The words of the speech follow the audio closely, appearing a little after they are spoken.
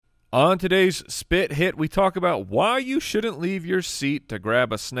On today's Spit Hit, we talk about why you shouldn't leave your seat to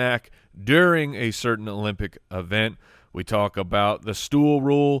grab a snack during a certain Olympic event. We talk about the stool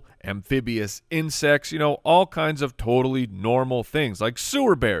rule, amphibious insects, all kinds of totally normal things like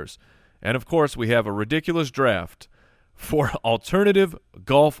sewer bears. And, of course, we have a ridiculous draft for alternative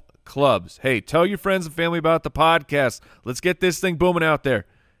golf clubs. Hey, tell your friends and family about the podcast. Let's get this thing booming out there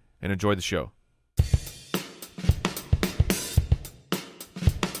and enjoy the show.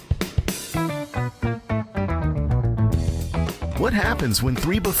 What happens when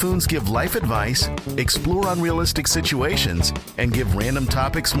three buffoons give life advice, explore unrealistic situations, and give random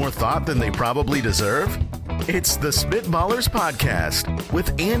topics more thought than they probably deserve? It's the Spitballers Podcast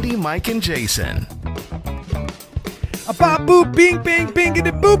with Andy, Mike, and Jason. A bop boop bing bing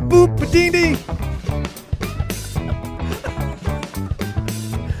bingity boop boop ba ding ding.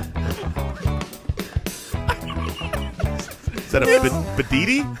 Is that a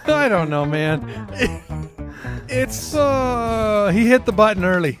Badidi? I don't know, man. It's he hit the button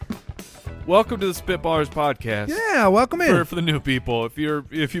early. Welcome to the Spitballers Podcast. Yeah, welcome in. For the new people. If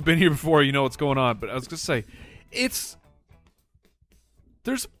you've been here before, you know what's going on. But I was gonna say,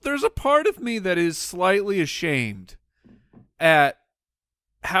 there's a part of me that is slightly ashamed at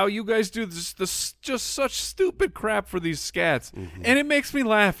how you guys do this just such stupid crap for these scats, and it makes me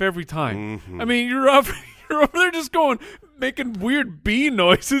laugh every time. I mean, you're over there just making weird bee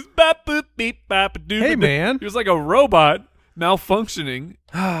noises. Bop, boop, beep, bop, doo. Hey, man. He was like a robot malfunctioning.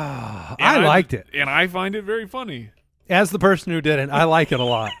 I liked it. And I find it very funny. As the person who did it, I like it a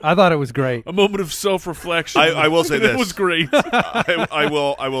lot. I thought it was great. A moment of self-reflection. I will say this. It was great. I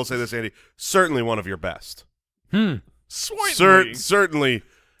will say this, Andy. Certainly one of your best. Certainly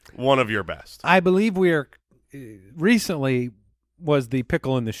one of your best. I believe recently was the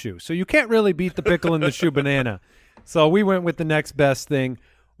pickle in the shoe. So you can't really beat the pickle in the shoe banana. So we went with the next best thing.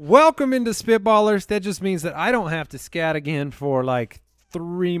 Welcome into Spitballers. That just means that I don't have to scat again for like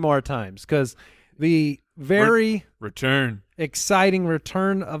 3 more times because the very exciting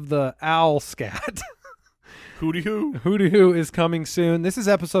return of the owl scat. Hooty hoo. Hooty hoo is coming soon. This is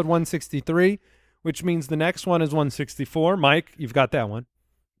episode 163, which means the next one is 164. Mike, you've got that one.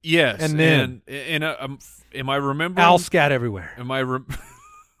 Yes. And then am I remembering? Owl scat everywhere.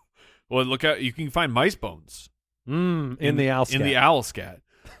 Well, look out. You can find mice bones. In the owl scat. In the owl scat.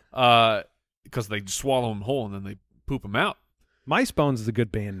 Because they swallow them whole and then they poop them out. Mice Bones is a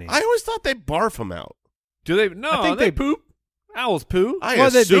good band name. I always thought they barf them out. Do they? No, I think they poop. Owls poo. I Well,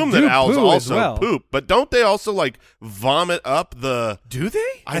 they assume do that owls poo as also well. poop, but don't they also like vomit up the? Do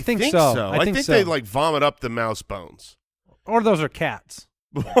they? I think so. so. I think so. they like vomit up the mouse bones. Or those are cats.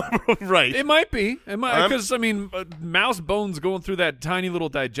 Right. It might be. It might because mouse bones going through that tiny little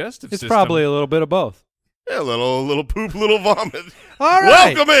digestive It's system. probably a little bit of both. Yeah, little poop, little vomit. All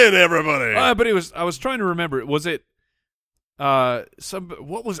right. Welcome in, everybody. But I was trying to remember. Was it?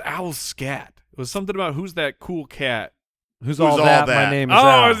 What was Owl's scat? It was something about who's that cool cat. Who's all that? My name is Oh,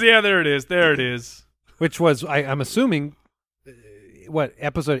 Al. yeah, there it is. There it is. Which was, I'm assuming, what,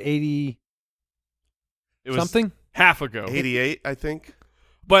 episode 80 It was something? half ago. 88, I think.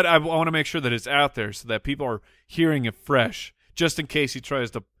 But I want to make sure that it's out there so that people are hearing it fresh, just in case he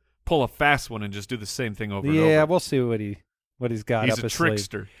tries to pull a fast one and just do the same thing over and over. Yeah, we'll see what he's got He's up a his sleeve.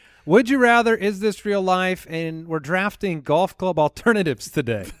 trickster. Would you rather? Is this real life? And we're drafting golf club alternatives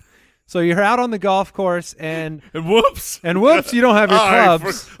today. So you're out on the golf course and whoops, you don't have your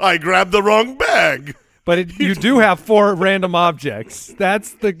clubs. I grabbed the wrong bag. But you do have 4 random objects.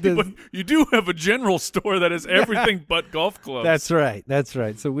 That's the you do have a general store that has everything but golf clubs. That's right. That's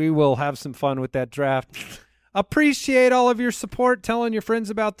right. So we will have some fun with that draft. Appreciate all of your support, telling your friends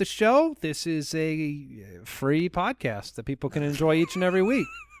about the show. This is a free podcast that people can enjoy each and every week.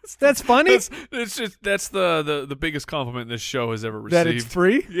 That's funny. That's the biggest compliment this show has ever received. That it's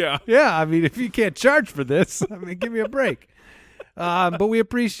free? Yeah. Yeah, I mean, if you can't charge for this, give me a break. But we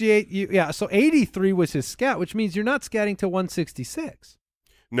appreciate you. Yeah, so 83 was his scat, which means you're not scatting till 166.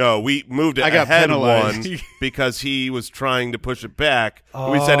 No, we moved it I got ahead penalized. one because he was trying to push it back.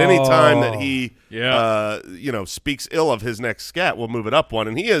 We said any time that he speaks ill of his next scat, we'll move it up one.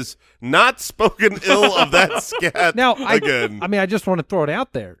 And he has not spoken ill of that scat Now, again. I just want to throw it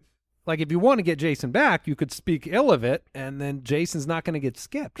out there. Like, if you want to get Jason back, you could speak ill of it, and then Jason's not going to get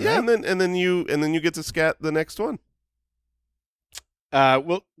skipped, right? Yeah, and then you get to scat the next one.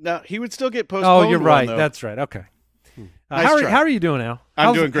 Well, no, he would still get postponed. Oh, you're right. Though. That's right. Okay. Nice how try. are you doing now?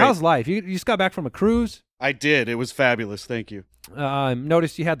 I'm doing great. How's life? You just got back from a cruise? I did. It was fabulous. Thank you.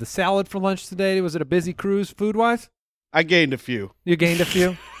 Noticed you had the salad for lunch today. Was it a busy cruise food-wise? I gained a few. You gained a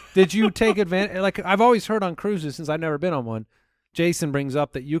few? Did you take advantage? Like, I've always heard on cruises, since I've never been on one, Jason brings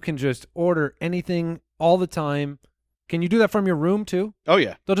up that you can just order anything all the time. Can you do that from your room too? Oh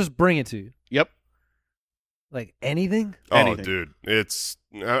yeah. They'll just bring it to you. Yep. Like anything? Oh, Anything. dude,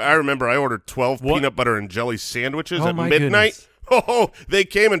 I remember I ordered 12 What? peanut butter and jelly sandwiches Oh, at my midnight. goodness. Oh, they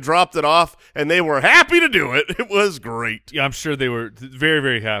came and dropped it off, and they were happy to do it. It was great. Yeah, I'm sure they were very,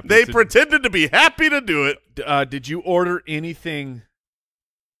 very happy. They pretended to be happy to do it. Did you order anything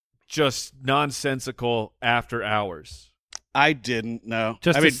just nonsensical after hours? I didn't know.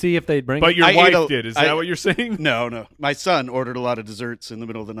 Just I to mean, see if they'd bring But it? your I ate wife a- did. Is I- that what you're saying? No. My son ordered a lot of desserts in the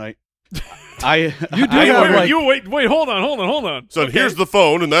middle of the night. You You do have, like- Wait, hold on. So Okay. here's the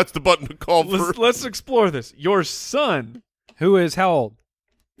phone, and that's the button to call for. Let's explore this. Your son, Who is how old?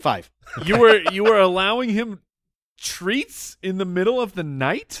 5. you were allowing him treats in the middle of the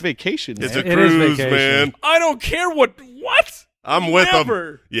night? It's vacation. It's man. a It is cruise, vacation. man. I don't care what. I'm with them.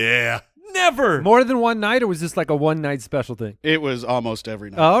 Never. Yeah. Never. More than one night, or was this like a one-night special thing? It was almost every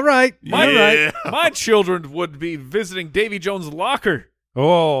night. All right. My, All right. Yeah. my children would be visiting Davy Jones' locker.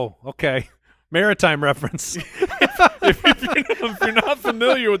 Oh, okay. Maritime reference. If you're not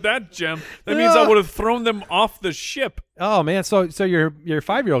familiar with that, Jem, that means I would have thrown them off the ship. Oh man, so your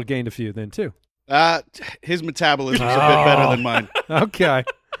 5-year-old gained a few then too. His metabolism is a bit better than mine. Okay.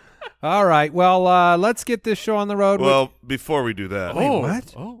 All right. Well, let's get this show on the road. Well, before we do that, Wait,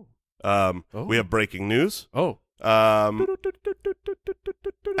 what? Oh. we have breaking news. Oh.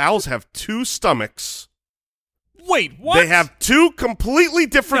 Owls have 2 stomachs. Wait, what? They have 2 completely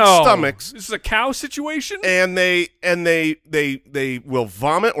different No. stomachs, This is a cow situation? and they will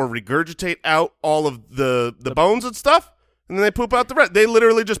vomit or regurgitate out all of the bones and stuff, and then they poop out the rest. They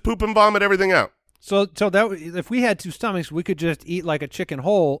literally just poop and vomit everything out. So that if we had 2 stomachs, we could just eat like a chicken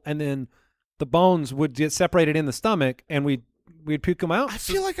whole, and then the bones would get separated in the stomach, and we'd puke them out. I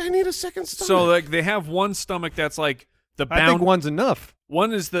feel like I need a second stomach. So like they have one stomach that's like the I think one's enough.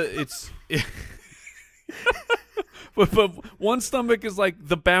 one is but one stomach is like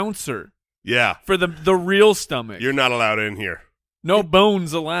the bouncer yeah, for the real stomach. you're not allowed in here. No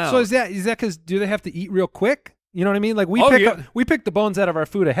bones allowed. So is that because do they have to eat real quick? You know what I mean? Like we Oh, we pick the bones out of our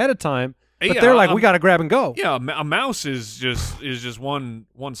food ahead of time, but Yeah, they're like we got to grab and go. Yeah, a mouse is just one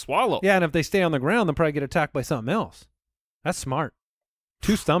swallow. Yeah, and if they stay on the ground, they'll probably get attacked by something else. That's smart.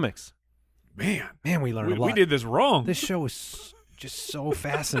 2 stomachs. Man, Man, we learned a lot. we did this wrong. This show is just so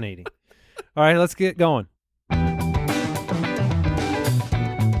fascinating. All right, let's get going.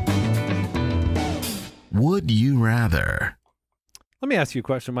 Would you rather? Let me ask you a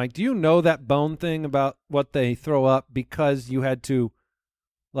question, Mike. Do you know that bone thing about what they throw up because you had to,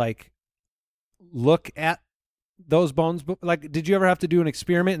 like, look at those bones? Like, did you ever have to do an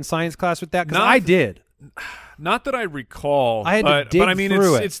experiment in science class with that? Because Not- I did. Not that I recall. I had to dig but I mean,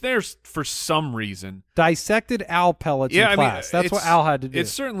 through it. it's there for some reason. Dissected owl pellets Yeah, in I mean, class. That's what it's- Al had to do.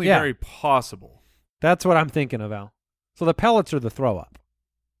 It's certainly Yeah. very possible. That's what I'm thinking of, Al. So the pellets are the throw up,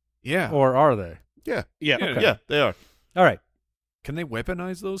 Yeah. or are they? Yeah, Yeah. Yeah. yeah, they are. All right. Can they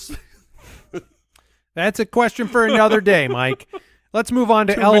weaponize those? That's a question for another day, Mike. Let's move on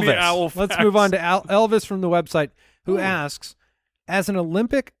to Too many Elvis. owl Let's facts. move on to Elvis from the website, who asks, as an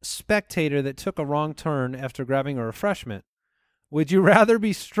Olympic spectator that took a wrong turn after grabbing a refreshment, would you rather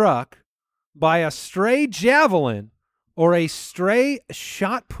be struck by a stray javelin or a stray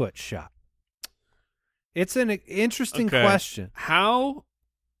shot put shot? It's an interesting Okay. question. How?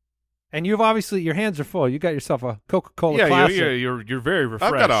 And you've obviously, your hands are full. You got yourself a Coca-Cola Yeah, Classic. you're very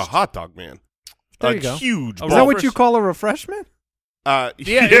refreshed. I've got a hot dog, man. There a you go. huge. A Is ball. that what you call a refreshment? Yeah,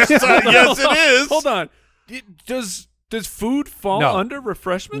 yes, yes, it is. Hold on. Does food fall No. under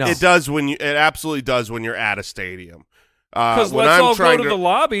refreshment? No. It does when you. It absolutely does when you're at a stadium. Because when let's I'm all trying go to the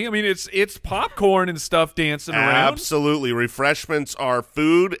lobby. I mean, it's popcorn and stuff dancing around. Absolutely, refreshments are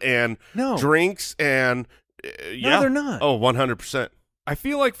food and No. drinks and yeah, they're not. Oh, 100%. I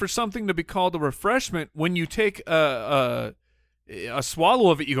feel like for something to be called a refreshment, when you take a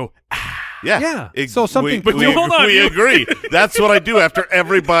swallow of it, you go, Yeah, Yeah. So something- But we, hold on, we you- agree. That's what I do after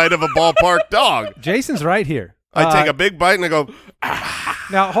every bite of a ballpark dog. Jason's right here. I take a big bite and I go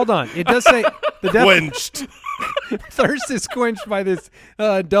Now, hold on. It does say the quenched. thirst is quenched by this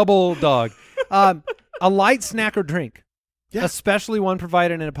double dog. A light snack or drink, especially one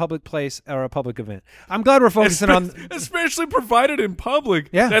provided in a public place or a public event. I'm glad we're focusing on. especially provided in public.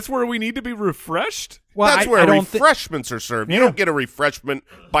 Yeah. That's where we need to be refreshed. Well, That's I where don't thi- refreshments are served. You Yeah. don't get a refreshment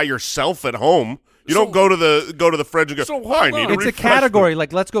by yourself at home. You don't go to the fridge and go, So oh, I hold need on. a it's a refreshment." category.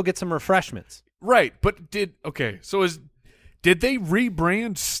 Like, let's go get some refreshments. Right, but did they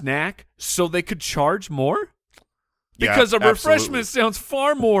rebrand snack so they could charge more? Yeah, Because a absolutely. refreshment sounds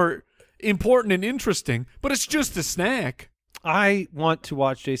far more important and interesting, but it's just a snack. I want to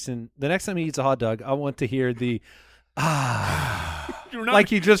watch Jason. The next time he eats a hot dog, I want to hear the You're not, like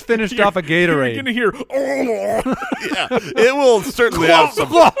he just finished off a Gatorade. You're gonna hear. Yeah, it will certainly have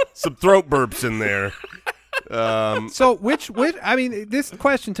some throat burps in there. So which I mean, this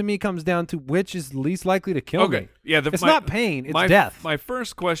question to me comes down to which is least likely to kill me. Yeah, it's not pain, it's death. My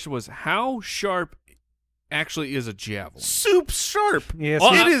first question was how sharp actually is a javelin? Soup sharp. Yes,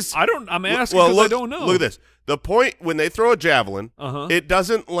 Well, it is. I'm asking because I don't know. Look at this. The point when they throw a javelin, Uh-huh. it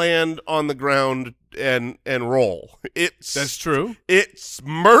doesn't land on the ground and roll. That's true. It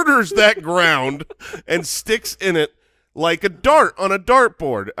murders that ground and sticks in it like a dart on a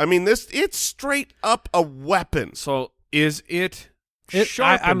dartboard. I mean, it's straight up a weapon. So is it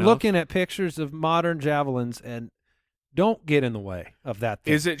sharp I'm enough? looking at pictures of modern javelins, and don't get in the way of that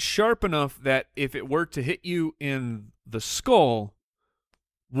thing. Is it sharp enough that if it were to hit you in the skull,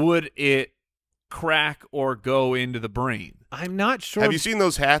 would it crack or go into the brain? I'm not sure. Have you seen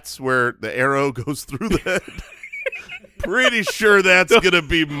those hats where the arrow goes through the head? Pretty sure that's going to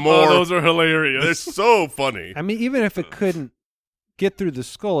be more. Oh, those are hilarious. They're so funny. I mean, even if it couldn't get through the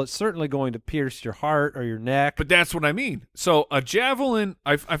skull, it's certainly going to pierce your heart or your neck. But that's what I mean. So a javelin,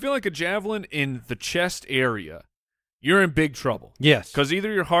 I feel like a javelin in the chest area, you're in big trouble. Yes. Because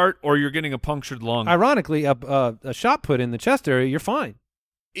either your heart or you're getting a punctured lung. Ironically, a shot put in the chest area, you're fine.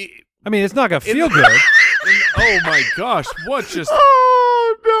 It- I mean, it's not going to feel good. oh my gosh! What just?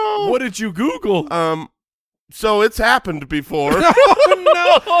 Oh, no. What did you Google? So it's happened before. No,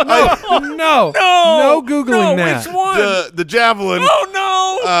 no Googling that. Which one? The javelin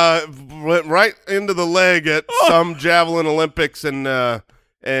Oh no! went right into the leg at some javelin Olympics, and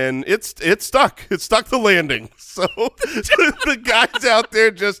it stuck. It stuck the landing. So the guy's out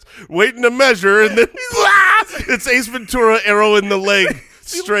there just waiting to measure, and then it's Ace Ventura, arrow in the leg,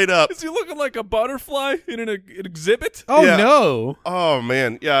 straight up. Is he looking like a butterfly in an exhibit? Oh, Yeah. no. Oh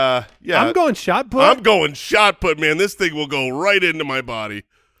man, yeah. I'm going shot put. I'm going shot put, man. This thing will go right into my body.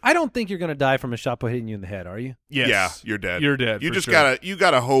 I don't think you're going to die from a shot put hitting you in the head, are you? Yes. Yeah, you're dead. You're dead. You for just sure.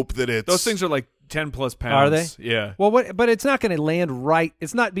 gotta hope that it's Those things are like 10+ pounds. Are they? Yeah. Well, but it's not going to land right.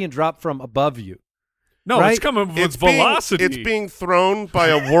 It's not being dropped from above you. No, Right? it's coming with it's velocity. It's being thrown by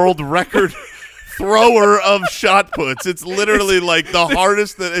a world record thrower of shot puts. It's literally like the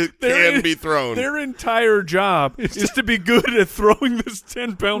hardest that it can be thrown. Their entire job is to be good at throwing this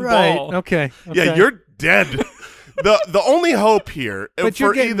 10-pound Right. ball. Okay. Yeah, you're dead. The only hope here But for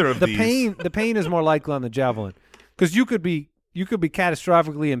you're getting either of the these. pain. The pain is more likely on the javelin because you could be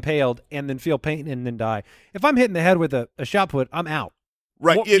catastrophically impaled and then feel pain and then die. If I'm hitting the head with a shot put, I'm out.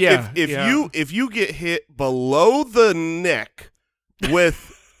 Right. Well, If you get hit below the neck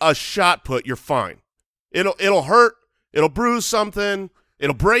with a shot put, you're fine. It'll hurt. It'll bruise something.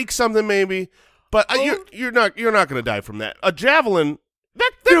 It'll break something maybe. But you're not going to die from that. A javelin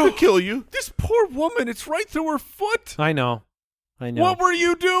that could kill you. This poor woman, it's right through her foot. I know. What were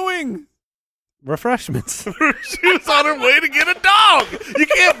you doing? Refreshments. She was on her way to get a dog. You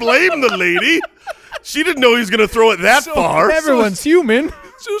can't blame the lady. She didn't know he was going to throw it that far. Everyone's human.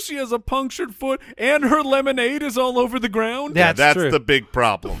 So she has a punctured foot and her lemonade is all over the ground? Yeah. That's true. the big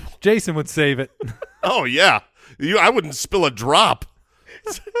problem. Jason would save it. Oh, yeah. I wouldn't spill a drop.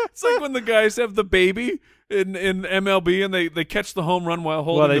 It's like when the guys have the baby in MLB and they catch the home run while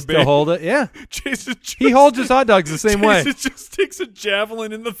holding Well, they the still baby. hold it. Yeah. Jason He holds his hot dogs the same way. Jason just takes a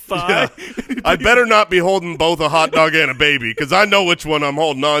javelin in the thigh. I better not be holding both a hot dog and a baby because I know which one I'm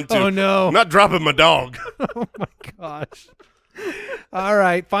holding on to. Oh, no. I'm not dropping my dog. Oh, my gosh. All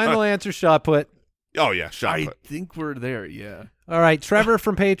right. Final answer, shot put. Oh, yeah, shot I put. think we're there, yeah. All right. Trevor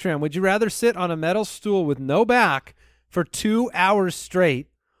from Patreon. Would you rather sit on a metal stool with no back for 2 hours straight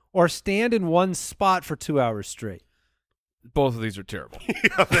or stand in one spot for 2 hours straight? Both of these are terrible.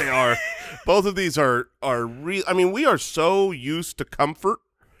 Yeah, they are. Both of these are real. I mean, we are so used to comfort.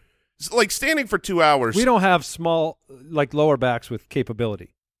 It's like standing for 2 hours. We don't have small, like lower backs with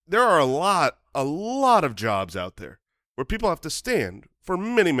capability. There are a lot of jobs out there where people have to stand for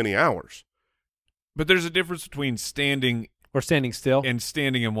many, many hours. But there's a difference between standing Or standing still. and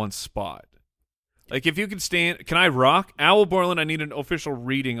standing in one spot. Like if you can stand, can I rock? Owl Borland, I need an official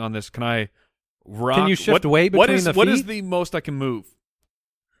reading on this. Can I rock? Can you shift weight between the What is feet? the most I can move?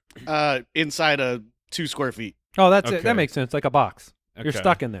 Inside of 2 square feet. Oh, that's it. Okay. That makes sense. Like a box. You're Okay.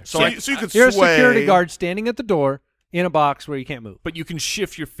 stuck in there. So you could You're sway. a security guard standing at the door in a box where you can't move. But you can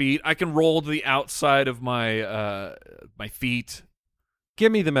shift your feet. I can roll to the outside of my my feet.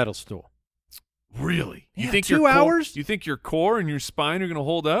 Give me the metal stool. Really? Yeah, you think 2 your core, hours? You think your core and your spine are going to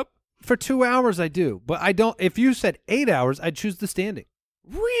hold up? For 2 hours, I do. But I don't. If you said 8 hours, I'd choose the standing.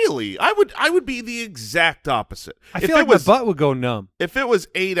 Really? I would be the exact opposite. I If feel it like was, my butt would go numb. If it was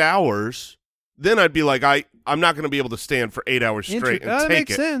 8 hours, then I'd be like, I'm not going to be able to stand for 8 hours straight and That take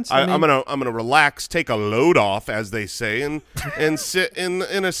makes it. sense. I'm gonna relax, take a load off, as they say, and sit in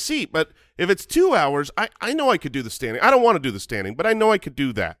a seat. But if it's 2 hours, I know I could do the standing. I don't want to do the standing, but I know I could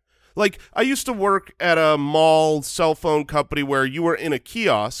do that. Like, I used to work at a mall cell phone company where you were in a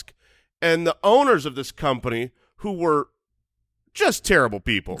kiosk, and the owners of this company, who were just terrible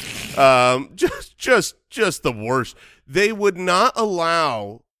people, just the worst. They would not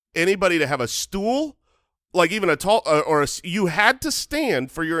allow anybody to have a stool, like even a tall you had to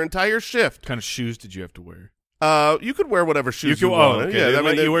stand for your entire shift. What kind of shoes did you have to wear? You could wear whatever shoes you wanted. Okay. Yeah, I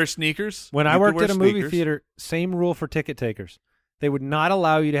mean, you wear sneakers? When You I could worked wear at a movie sneakers? theater, same rule for ticket takers. They would not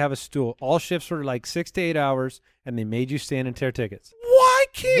allow you to have a stool. All shifts were like 6 to 8 hours, and they made you stand and tear tickets. Why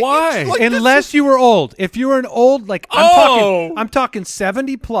can't Why? you? Like, Unless you were old. If you were an old, like Oh! I'm talking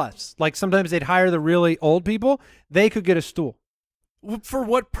 70 plus. Like sometimes they'd hire the really old people. They could get a stool. For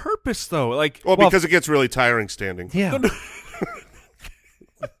what purpose, though? Like, well, because it gets really tiring standing. Yeah.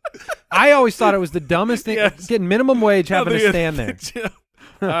 I always thought it was the dumbest thing. Yes. Getting minimum wage, having to the- stand there.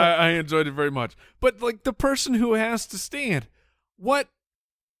 I enjoyed it very much. But, like, the person who has to stand, what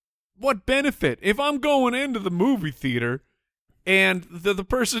benefit? If I'm going into the movie theater and the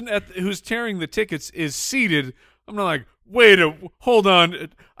person who's tearing the tickets is seated, I'm not like, hold on.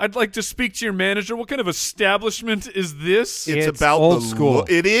 I'd like to speak to your manager. What kind of establishment is this? It's about old the school.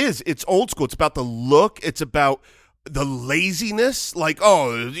 look. It is. It's old school. It's about the look. It's about the laziness. Like,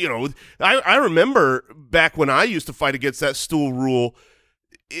 I remember back when I used to fight against that stool rule.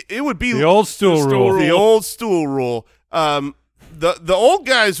 It would be The old stool rule. The old stool rule. The old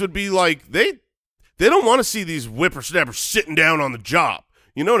guys would be like, they don't want to see these whippersnappers sitting down on the job.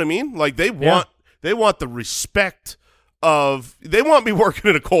 You know what I mean? Like, they want the respect of, they want me working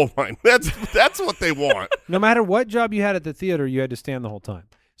in a coal mine. That's what they want. No matter what job you had at the theater, you had to stand the whole time.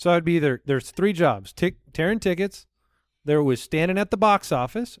 So I'd be there's 3 jobs: tearing tickets, there was standing at the box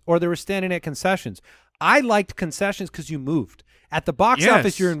office, or there was standing at concessions. I liked concessions because you moved. At the box Yes.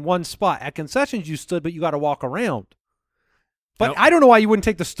 office, you're in one spot. At concessions, you stood, but you got to walk around. But Nope. I don't know why you wouldn't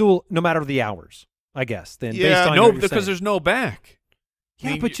take the stool no matter the hours, I guess. Then Yeah, based on No, what you're because saying. there's no back. I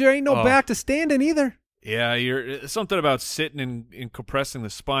Yeah, mean, but there ain't no oh. back to standing either. Yeah, you're something about sitting and compressing the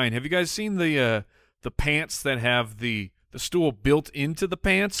spine. Have you guys seen the pants that have the stool built into the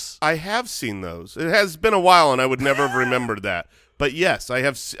pants? I have seen those. It has been a while, and I would never have remembered that. But yes, I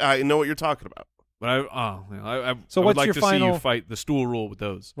have. I know what you're talking about. But I So would what's like your to see you final- fight the stool rule with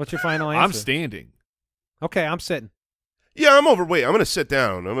those. What's your final answer? I'm standing. Okay, I'm sitting. Yeah, I'm overweight. I'm gonna sit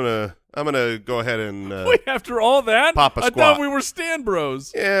down. I'm gonna go ahead and. Wait, after all that, Pop a I squat. thought we were stand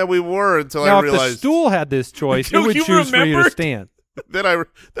bros. Yeah, we were until Now, I if the realized. stool had this choice, it Do would you choose for you to remember? stand. Then I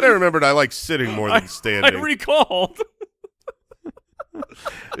remembered I like sitting more than I standing. recalled. All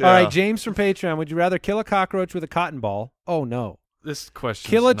Yeah. right, James from Patreon. Would you rather kill a cockroach with a cotton ball? Oh, no. This question.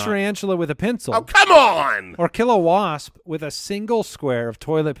 Kill a tarantula with a pencil? Oh, come on! Or kill a wasp with a single square of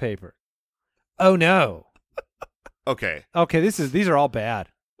toilet paper? Oh, no. Okay. Okay, these are all bad.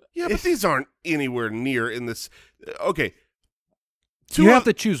 Yeah, but these aren't anywhere near in this. Okay. You have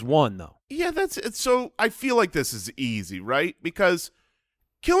to choose one, though. Yeah, that's it. So I feel like this is easy, right? Because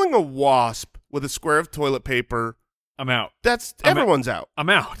killing a wasp with a square of toilet paper, I'm out. everyone's out. I'm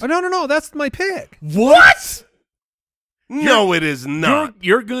out. Oh, no. That's my pick. What? No, it is not.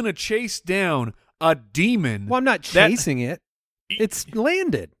 You're gonna chase down a demon. Well, I'm not that- chasing it. It's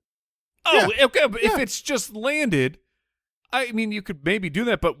landed. Oh, Yeah. okay. But if Yeah. it's just landed, I mean, you could maybe do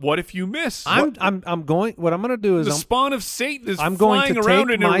that. But what if you miss? I'm going. What I'm going to do is the spawn of Satan is I'm going flying to around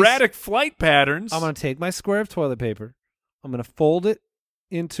take in my- erratic flight patterns. I'm going to take my square of toilet paper. I'm going to fold it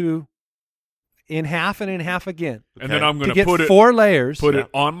in half and in half again. and then I'm To going to get put 4 layers. it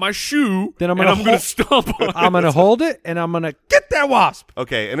on my shoe. Then I'm and gonna I'm going to stomp on it. I'm going to hold it, and I'm going to get that wasp.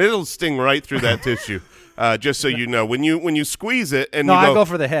 Okay, and it'll sting right through that tissue. Just so you know, when you squeeze it and No, you I go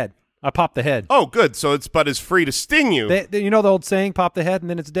for the head. I pop the head. oh, good. So its butt is free to sting you. You know the old saying, pop the head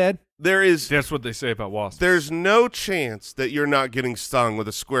and then it's dead? That's what they say about wasps. There's no chance that you're not getting stung with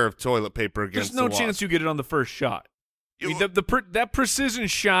a square of toilet paper against There's no the chance wasp. you get it on the first shot. I mean, You- that precision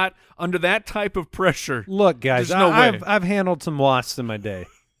shot under that type of pressure. Look, guys, There's no way. I've handled some wasps in my day.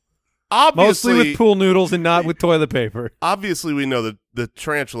 Obviously, Mostly with pool noodles and not with toilet paper. obviously we know that the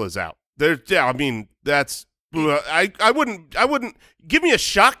tarantula's out. Yeah, I mean that's I wouldn't give me a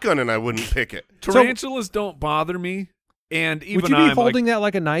shotgun and I wouldn't pick it. Tarantulas don't bother me, and even Would you be I'm holding like, that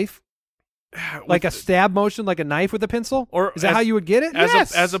like a knife? Like a stab motion, like a knife with a pencil? Or is that how you would get it?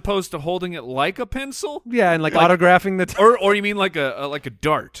 Yes. As opposed to holding it like a pencil? Yeah, and like autographing the Or you mean like a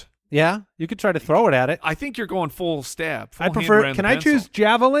dart? Yeah, you could try to throw it at it. I think you're going full stab. Full I prefer. hand Can around I the pencil. choose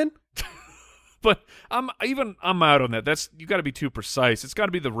javelin? But I'm out on that. You got to be too precise. It's got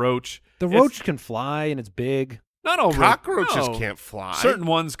to be the roach. The roach can fly and it's big. Not all Cockroaches no. can't fly. Certain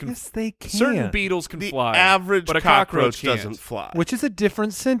ones can. Yes, they can. Certain beetles can the fly. average but a cockroach can't. doesn't fly. Which is a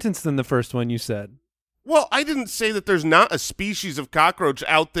different sentence than the first one you said. Well, I didn't say that there's not a species of cockroach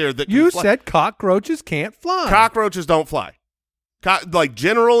out there that can You fly. said cockroaches can't fly. Cockroaches don't fly. Like,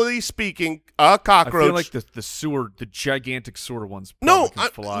 generally speaking, a cockroach. I feel like the gigantic sewer ones. No, can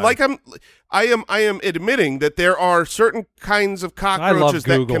fly. I am admitting that there are certain kinds of cockroaches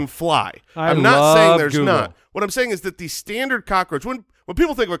that Google. can fly. I I'm not love saying there's Google. not. What I'm saying is that the standard cockroach, when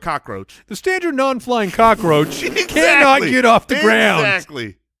people think of a cockroach, The standard non-flying cockroach cannot get off the ground.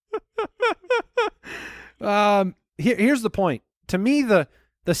 Exactly. Here's the point. To me, the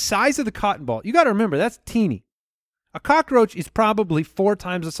size of the cotton ball, you got to remember, that's teeny. A cockroach is probably 4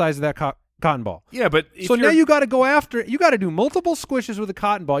 times the size of that cotton ball. yeah, but So now you got to go after it. You got to do multiple squishes with a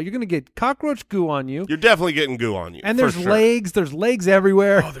cotton ball. You're going to get cockroach goo on you. You're definitely getting goo on you. And for there's sure. legs. There's legs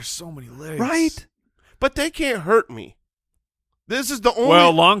everywhere. Oh, there's so many legs. Right? But they can't hurt me. This is the only.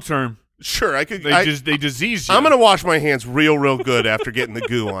 Well, long term, sure, I could. they disease you. I'm going to wash my hands real good after getting the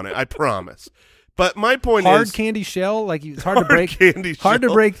goo on it. I promise. But my point Hard is, candy shell, like it's hard to break. candy Hard to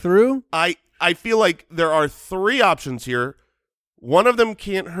shell. break through. I feel like there are 3 options here. One of them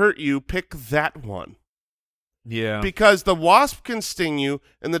can't hurt you. Pick that one. Yeah. Because the wasp can sting you,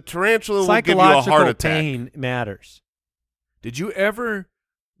 and the tarantula will give you a Psychological heart attack. pain matters. Did you ever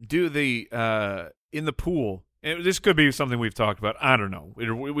do the in the pool? And this could be something we've talked about. I don't know.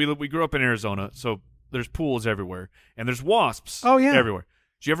 We grew up in Arizona, so there's pools everywhere, and there's wasps. Oh, yeah. everywhere.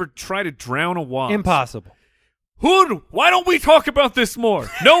 Did you ever try to drown a wasp? Impossible. Hood, why don't we talk about this more?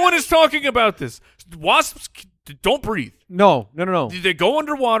 No one is talking about this. Wasps don't breathe. No. They go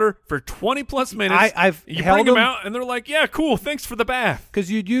underwater for 20 plus minutes. I've you held bring them them- out, and they're like, "Yeah, cool. Thanks for the bath." Because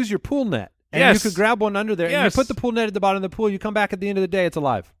you'd use your pool net. And Yes. you could grab one under there. And you Yes. put the pool net at the bottom of the pool. You come back at the end of the day, it's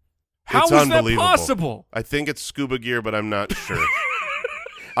alive. How It's is that unbelievable. possible? I think it's scuba gear, but I'm not sure.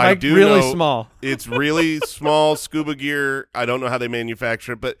 I Like do really know small. It's really small scuba gear. I don't know how they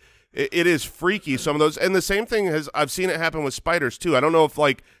manufacture it, but it is freaky, some of those. And the same thing I've seen it happen with spiders too. I don't know if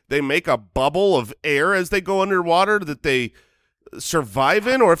like they make a bubble of air as they go underwater that they survive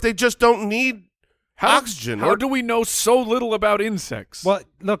in, or if they just don't need oxygen. How do we know so little about insects? Well,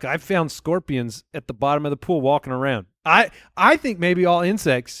 look, I found scorpions at the bottom of the pool walking around. I think maybe all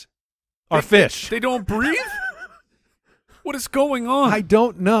insects are fish. They don't breathe? What is going on? I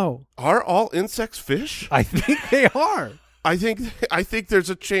don't know. Are all insects fish? I think they are. I think there's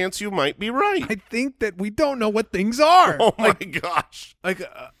a chance you might be right. I think that we don't know what things are. Oh my gosh. Like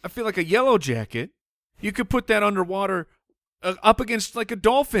I feel like a yellow jacket. You could put that underwater up against like a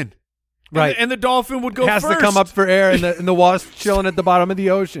dolphin. Right. And the dolphin would go has first. to come up for air, and the wasp chilling at the bottom of the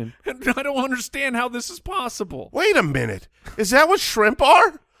ocean. And I don't understand how this is possible. Wait a minute. Is that what shrimp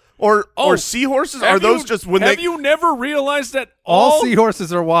are? Or seahorses? Are Have those you- just when have they you never realized that All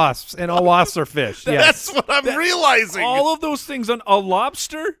seahorses are wasps, and all wasps are fish. Yes. That's what I'm realizing. all of those things on a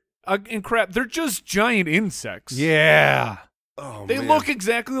lobster and crab, they're just giant insects. Yeah. Oh, They man. look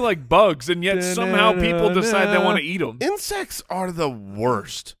exactly like bugs, and yet somehow people decide they want to eat them. Insects are the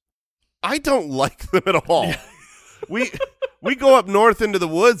worst. I don't like them at all. we go up north into the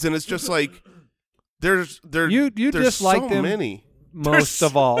woods, and it's just like there's You there's dislike so them many. most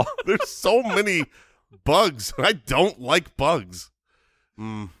of all. There's so many bugs. I don't like bugs.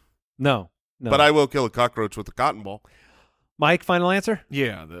 No. But I will kill a cockroach with a cotton ball. Mike, final answer?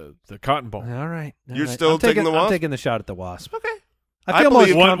 Yeah, the cotton ball. All right. all You're right. still I'm taking the wasp? I'm taking the shot at the wasp. Okay. I feel most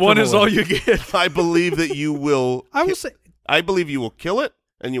believe- One is comfortable all with it. you get. I believe that you will. I will say, I believe you will kill it,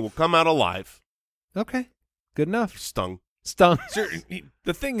 and you will come out alive. okay, good enough. Stung. Stung. Sir,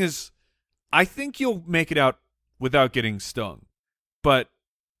 the thing is, I think you'll make it out without getting stung, but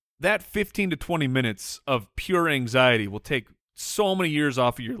that 15 to 20 minutes of pure anxiety will take so many years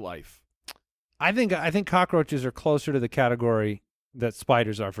off of your life. I think cockroaches are closer to the category that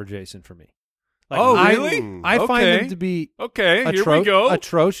spiders are for Jason for me. Oh, I- really? I find Okay. them to be Okay, here we go.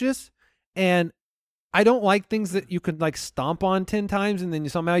 atrocious, and I don't like things that you can like stomp on 10 times and then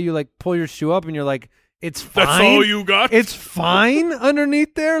somehow you like pull your shoe up and you're like, it's fine. That's all you got? It's fine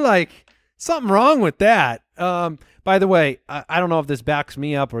underneath there. Like something wrong with that. By the way, I don't know if this backs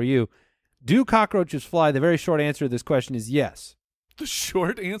me up or you. Do cockroaches fly? The very short answer to this question is yes. the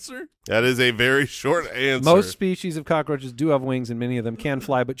short answer? That is a very short answer. Most species of cockroaches do have wings, and many of them can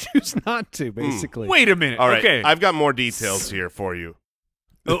fly, but choose not to. Basically, Wait a minute. All right, Okay. I've got more details here for you.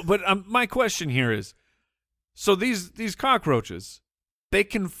 But my question here is, so these cockroaches, they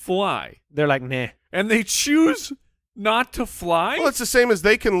can fly, they're like, nah. and they choose not to fly? Well, it's the same as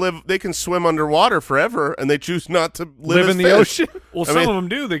they can swim underwater forever, and they choose not to live as in the fish. ocean. Well, I some mean- of them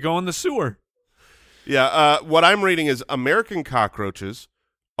do. They go in the sewer. Yeah, what I'm reading is American cockroaches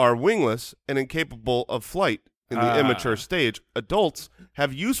are wingless and incapable of flight in the immature stage. Adults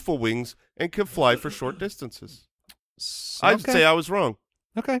have useful wings and can fly for short distances. I'd say I was wrong.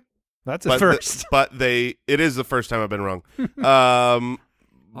 Okay, that's a But first. it is the first time I've been wrong.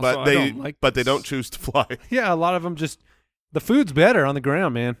 Also, I don't like they this. don't choose to fly. Yeah, a lot of them just the food's better on the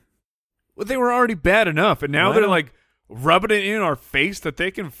ground, man. Well, they were already bad enough, and now I they're know. like rubbing it in our face that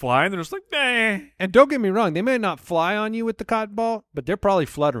they can fly, and they're just like, nah. And don't get me wrong, they may not fly on you with the cotton ball, but they're probably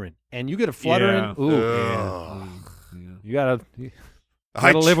fluttering. And you get a fluttering, Yeah. ooh, Ugh. you gotta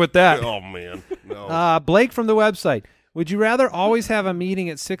I live with that. Oh man, no. Blake from the website. Would you rather always have a meeting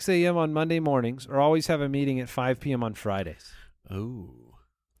at 6 a.m. on Monday mornings or always have a meeting at 5 p.m. on Fridays? Oh.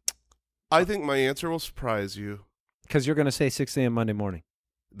 I think my answer will surprise you. Because you're going to say 6 a.m. Monday morning.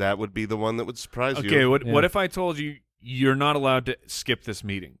 That would be the one that would surprise you. Okay, what Yeah. if I told you you're not allowed to skip this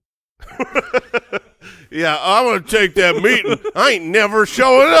meeting? Yeah, I'm gonna take that meeting. I ain't never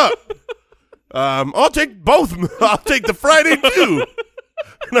showing up. I'll take both. I'll take the Friday too.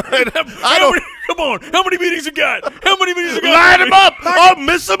 I don't Come on, how many meetings you got? How many meetings you got? line them up. I'll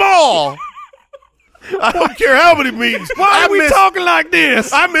miss them all. I don't care how many meetings. Why are we talking like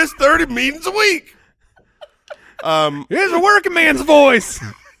this? I miss 30 meetings a week. Here's a working man's voice.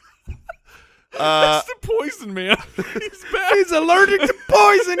 That's the poison man. He's back. He's allergic to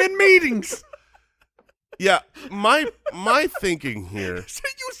poison in meetings. Yeah, my thinking here. Is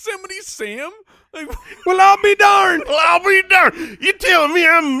that Yosemite Sam? Like, Well, I'll be darned. Well, I'll be darned. You telling me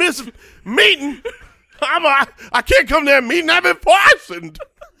I'm missing meeting? I can't come to that meeting. I've been poisoned.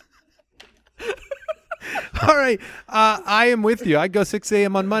 All right. I am with you. I'd go 6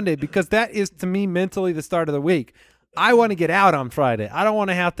 a.m. on Monday because that is, to me, mentally the start of the week. I want to get out on Friday. I don't want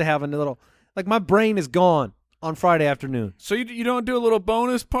to have a little, like my brain is gone on Friday afternoon. so you don't do a little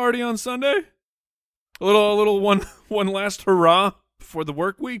bonus party on Sunday? A little one last hurrah before the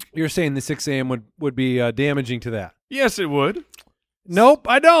work week? You're saying the 6 a.m. would be damaging to that. Yes, it would. Nope,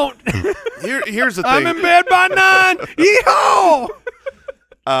 I don't. Here's the thing. I'm in bed by 9. Yeehaw!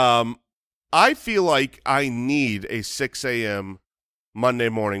 I feel like I need a 6 a.m. Monday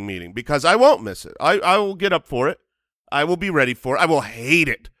morning meeting because I won't miss it. I will get up for it. I will be ready for it. I will hate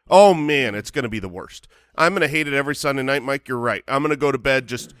it. Oh, man, it's going to be the worst. I'm going to hate it every Sunday night, Mike. You're right. I'm going to go to bed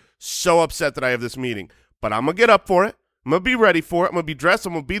just so upset that I have this meeting. But I'm going to get up for it. I'm going to be ready for it. I'm going to be dressed.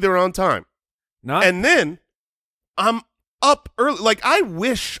 I'm going to be there on time. Not And then I'm up early. Like, I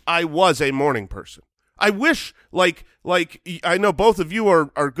wish I was a morning person. I wish, like I know both of you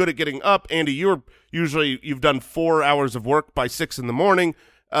are good at getting up. Andy, you've done 4 hours of work by 6 in the morning.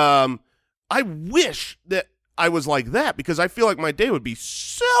 I wish that I was like that because I feel like my day would be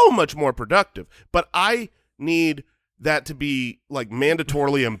so much more productive. But I need that to be like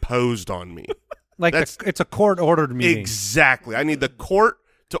mandatorily imposed on me. Like it's a court-ordered meeting. Exactly. I need the court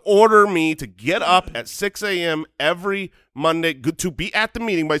to order me to get up at 6 a.m. every Monday, to be at the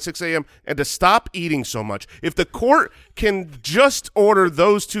meeting by 6 a.m. and to stop eating so much. If the court can just order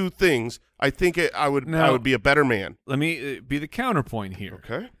those two things, I think I would be a better man. let me be the counterpoint here.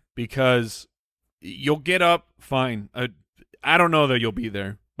 Okay. Because you'll get up fine. I don't know that you'll be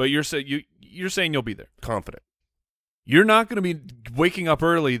there, but you're saying you'll be there. Confident. You're not going to be waking up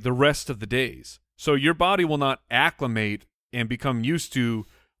early the rest of the days. So your body will not acclimate and become used to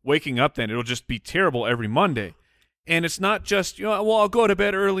waking up then. It'll just be terrible every Monday. And it's not just, well, I'll go to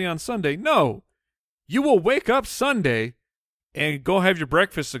bed early on Sunday. No. You will wake up Sunday and go have your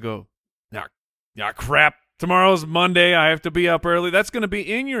breakfast and go, nah, crap. Tomorrow's Monday. I have to be up early. That's going to be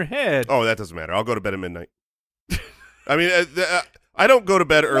in your head. Oh, that doesn't matter. I'll go to bed at midnight. I mean, I don't go to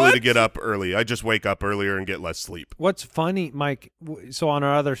bed early What? to get up early. I just wake up earlier and get less sleep. What's funny, Mike, so on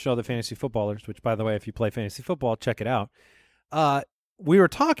our other show, The Fantasy Footballers, which, by the way, if you play fantasy football, check it out, we were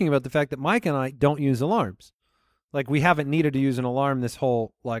talking about the fact that Mike and I don't use alarms. Like, we haven't needed to use an alarm this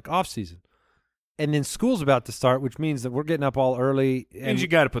whole, off season. And then school's about to start, which means that we're getting up all early. And you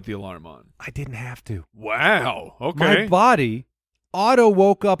got to put the alarm on. I didn't have to. Wow. Okay. My body auto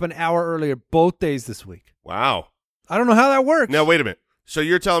woke up an hour earlier both days this week. Wow. I don't know how that works. Now, wait a minute. So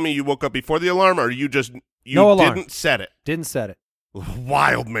you're telling me you woke up before the alarm, or you No alarm. didn't set it? Didn't set it.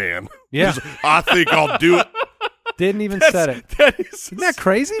 Wild man. Yeah. I think I'll do it. Didn't even set it. Isn't that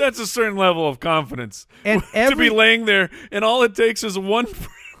crazy? That's a certain level of confidence. And to be laying there, and all it takes is one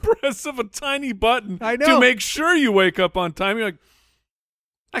press of a tiny button I know. to make sure you wake up on time. You're like,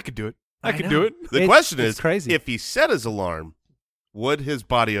 I could do it. I could do it. The question it's is, crazy. if he set his alarm, would his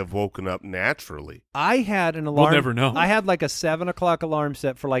body have woken up naturally? I had an alarm. We'll never know. I had like a 7 o'clock alarm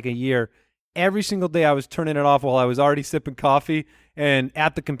set for like a year. Every single day I was turning it off while I was already sipping coffee and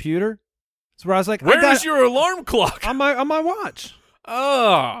at the computer. So where I was like, Where is your alarm clock? on my watch?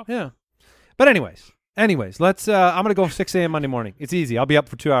 Oh. Yeah. But anyways, let's I'm gonna go 6 a.m. Monday morning. It's easy. I'll be up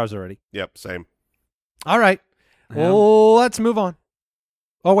for 2 hours already. Yep, same. All right. Yeah. Let's move on.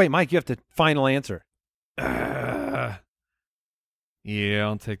 Oh wait, Mike, you have to final answer. Yeah,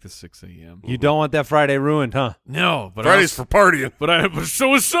 I'll take the 6 a.m. You don't want that Friday ruined, huh? No, but Friday's for partying. but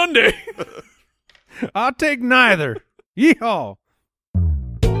so is Sunday. I'll take neither. Yeehaw.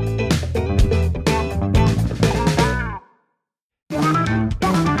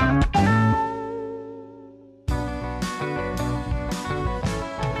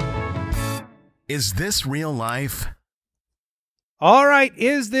 Is this real life? All right,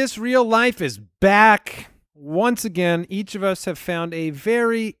 Is This Real Life is back. Once again, each of us have found a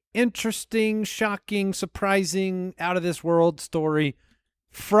very interesting, shocking, surprising, out-of-this-world story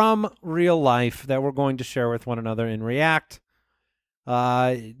from real life that we're going to share with one another and react.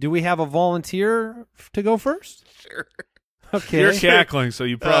 Do we have a volunteer to go first? Sure. Okay. You're cackling, so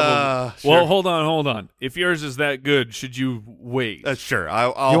you probably. Sure. Well, hold on. If yours is that good, should you wait? Sure.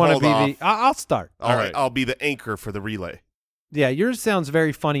 I'll you want to hold be off. I'll start. All right. right. I'll be the anchor for the relay. Yeah, yours sounds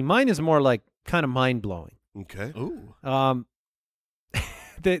very funny. Mine is more like kind of mind-blowing. Okay. Ooh.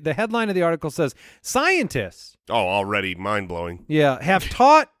 The headline of the article says, scientists Oh, already mind-blowing. have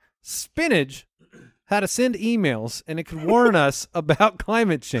taught spinach how to send emails, and it could warn us about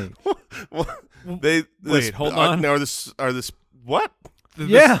climate change. Well, Hold on. Now are this what?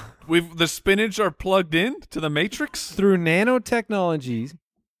 Yeah. The spinach are plugged in to the matrix. Through nanotechnologies,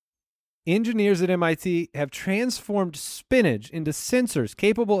 engineers at MIT have transformed spinach into sensors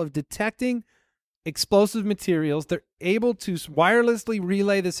capable of detecting explosive materials. They're able to wirelessly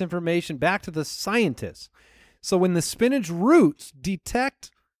relay this information back to the scientists. So when the spinach roots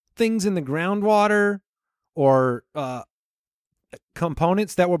detect things in the groundwater or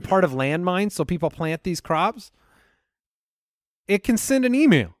components that were part of landmines, so people plant these crops, it can send an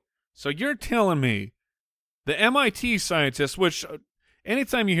email. So you're telling me the MIT scientists, which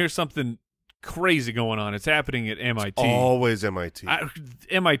anytime you hear something crazy going on, it's happening at MIT. Always MIT.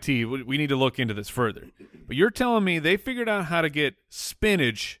 MIT, we need to look into this further. But you're telling me they figured out how to get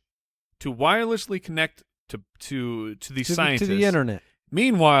spinach to wirelessly connect to these scientists. To the internet.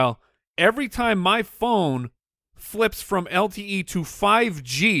 Meanwhile, every time my phone flips from LTE to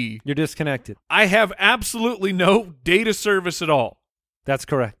 5G, You're disconnected. I have absolutely no data service at all. That's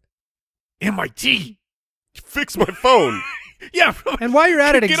correct. MIT. Fix my phone. Yeah. And while you're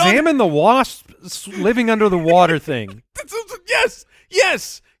at it, Get on- examine the wasp living under the water thing.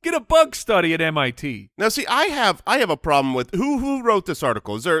 Yes. Get a bug study at MIT. Now, see, I have a problem with who wrote this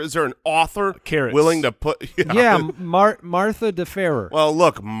article. Is there an author Carrots. willing to put? Yeah, Martha DeFerrer. Well,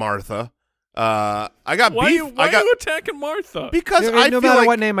 look, Martha. I got Why beef. are you attacking Martha? Because no I matter feel like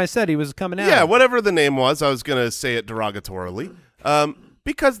what name I said, he was coming out. yeah, whatever the name was, I was going to say it derogatorily.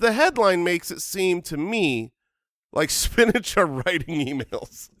 Because the headline makes it seem to me like spinach are writing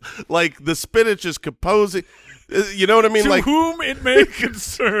emails, like the spinach is composing. You know what I mean? To Like whom it may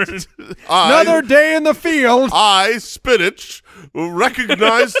concern. Another day in the field. I, spinach,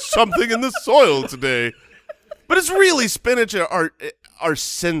 recognized something in the soil today. But it's really spinach are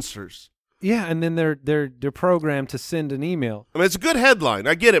sensors. Yeah, and then they're programmed to send an email. I mean, it's a good headline.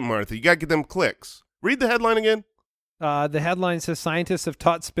 I get it, Martha. You got to get them clicks. Read the headline again. The headline says scientists have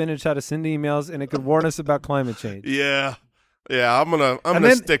taught spinach how to send emails, and it could warn us about climate change. Yeah. I'm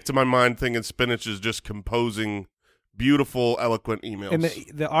gonna stick to my mind thinking spinach is just composing beautiful, eloquent emails. And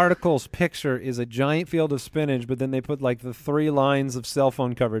the article's picture is a giant field of spinach, but then they put like the 3 lines of cell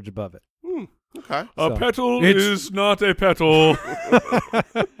phone coverage above it. Okay. A petal It's- is not a petal.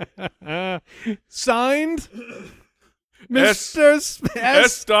 Signed, Mr.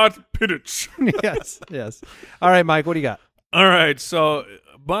 S. Pinich. Yes. All right, Mike, what do you got? All right, so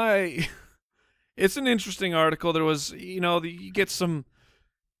it's an interesting article. There was, you get some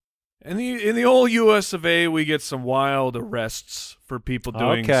in the old U.S. of A. We get some wild arrests for people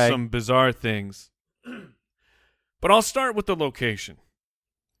doing Okay. some bizarre things. But I'll start with the location.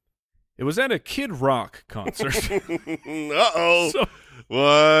 It was at a Kid Rock concert. Uh-oh. So-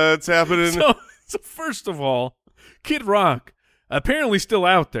 What's happening? So first of all, Kid Rock apparently still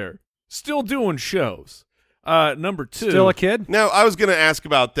out there, still doing shows. Number 2. Still a kid? Now, I was going to ask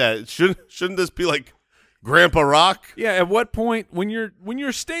about that. Shouldn't this be like Grandpa Rock? Yeah, at what point when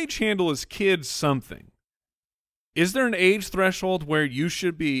your stage handle is kid something, is there an age threshold where it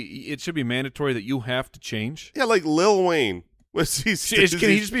should be mandatory that you have to change? Yeah, like Lil Wayne. Can he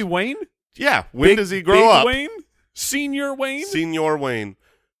just be Wayne? Yeah. When does he grow big up? Wayne? Senior Wayne? Senior Wayne.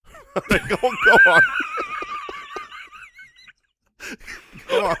 Go on.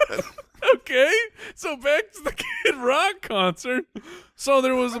 Go on. Okay, so back to the Kid Rock concert. So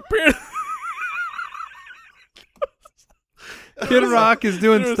there was apparently Kid Rock is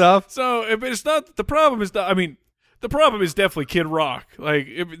doing stuff. So if it's not the problem is the problem is definitely Kid Rock. Like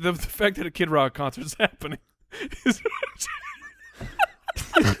the fact that a Kid Rock concert is happening. Is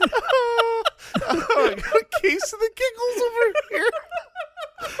I got a case of the giggles over here.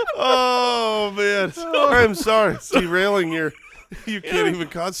 Oh man, I'm sorry, derailing your. You can't even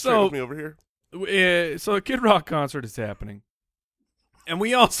concentrate with me over here. So a Kid Rock concert is happening, and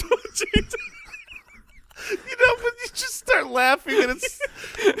we also. But you just start laughing, and it's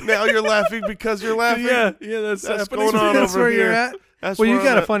now you're laughing because you're laughing. Yeah, that's happening. going on That's over where here. you're at. That's Well, where you I'm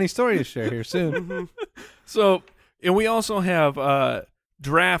got a at. funny story to share here soon. So, and we also have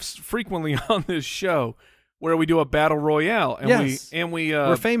drafts frequently on this show where we do a battle royale, and Yes. we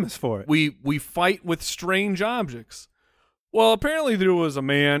We're famous for it. we fight with strange objects. Well, apparently there was a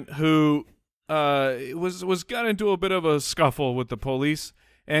man who was got into a bit of a scuffle with the police,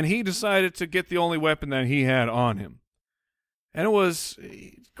 and he decided to get the only weapon that he had on him, and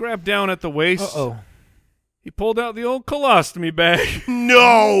he grabbed down at the waist. Uh-oh. He pulled out the old colostomy bag.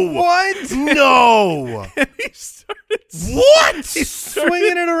 No. What? No. And he started What?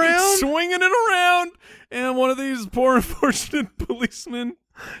 Swinging it around? swinging it around, and one of these poor unfortunate policemen,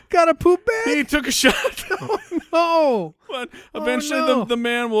 Got a poop bag? he took a shot. No. But eventually no. the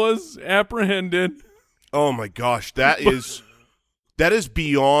man was apprehended. Oh my gosh, that is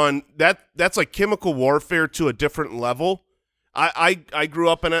beyond that. That's like chemical warfare to a different level. I grew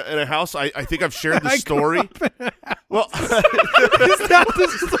up in a house. I think I've shared the story. Well, Is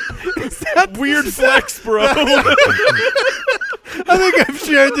that Weird flex, bro. I think I've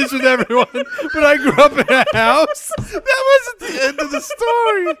shared this with everyone, but I grew up in a house. that wasn't the end of the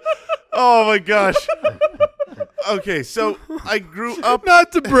story. Oh my gosh. Okay, so I grew up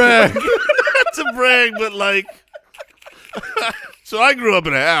Not to brag. not to brag, but like, so I grew up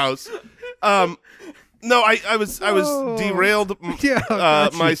in a house. No, I was derailed Yeah,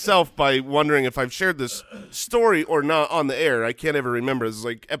 gotcha. myself by wondering if I've shared this story or not on the air. I can't ever remember. It's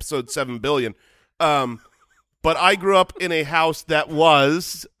like episode 7 billion. But I grew up in a house that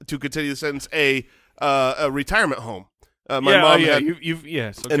was, to continue the sentence, a retirement home. My mom had,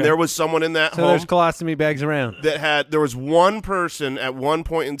 yes. Okay. and there was someone in that So home there's colostomy bags around. there was one person at one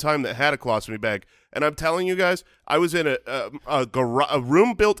point in time that had a colostomy bag, and I'm telling you guys, I was in a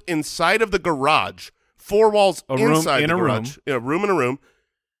room built inside of the garage, 4 walls inside the garage, in a room.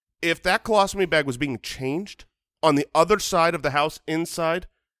 If that colostomy bag was being changed on the other side of the house inside,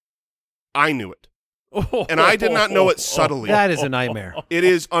 I knew it, and I did not know it subtly. That is a nightmare. It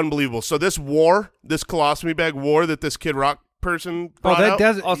is unbelievable. So this colostomy bag war that this Kid Rock person Oh, brought that out.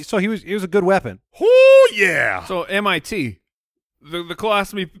 does. So he was a good weapon. Oh yeah. So MIT, the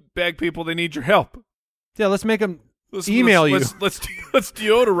colostomy bag people, they need your help. Yeah, let's make him Let's email you. Let's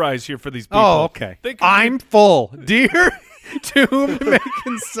deodorize here for these people. Oh, okay. They can I'm full, dear. To whom it may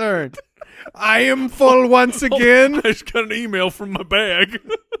concern. I am full once again. I just got an email from my bag.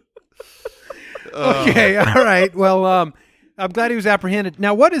 Okay, all right. Well, I'm glad he was apprehended.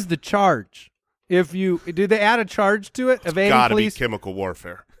 Now, what is the charge? Do they add a charge to it of aiding Gotta be police? chemical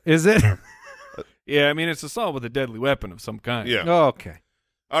warfare. Is it? Yeah, I mean it's assault with a deadly weapon of some kind. Yeah. Oh, okay.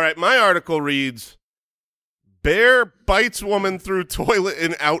 All right, my article reads, Bear bites woman through toilet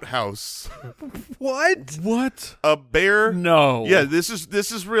in outhouse. What? What? A bear? No. Yeah, this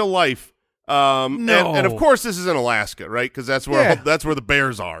is real life. No. And of course this is in Alaska, right? Because that's where Yeah. that's where the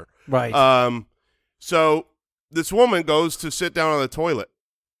bears are. Right. So this woman goes to sit down on the toilet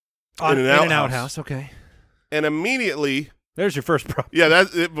in an outhouse. Okay. And immediately, There's your first problem. yeah,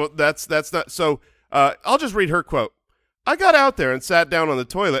 that's not so. I'll just read her quote. I got out there and sat down on the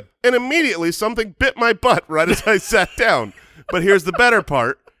toilet, and immediately something bit my butt right as I sat down. But here's the better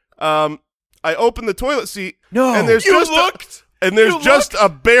part. I opened the toilet seat, No. and there's You just looked. just a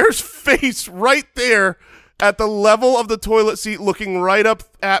bear's face right there at the level of the toilet seat, looking right up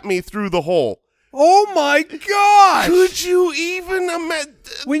at me through the hole. Oh my gosh! Could you even imagine?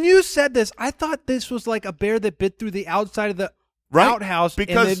 When you said this, I thought this was like a bear that bit through the outside of the Right, outhouse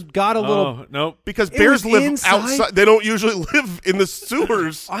because- and then got a little. Oh, nope. Because It bears was live inside? outside. They don't usually live in the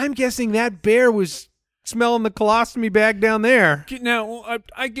sewers. I'm guessing that bear was smelling the colostomy bag down there. Now,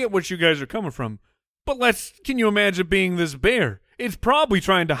 I get what you guys are coming from, but can you imagine being this bear? It's probably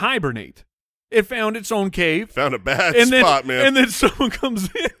trying to hibernate. It found its own cave. Found a bad and spot, then, man. And then someone comes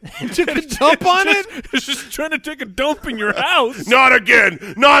in. Took a dump on it? It's just trying to take a dump in your house. Not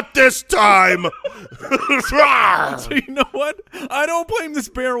again. Not this time. So you know what? I don't blame this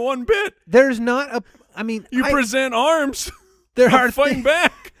bear one bit. There's not a. I mean, You present arms. there I'm are fighting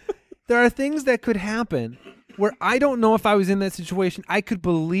back. There are things that could happen where I don't know if I was in that situation. I could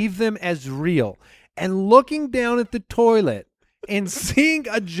believe them as real. And looking down at the toilet and seeing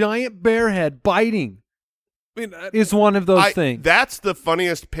a giant bear head biting I mean, is one of those things. That's the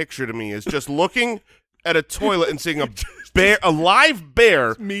funniest picture to me, is just looking at a toilet and seeing a live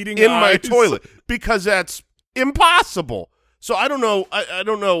bear meeting in my eyes. toilet, because that's impossible. So I don't know. I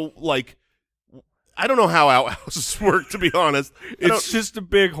don't know. Like, I don't know how outhouses work, to be honest. It's just a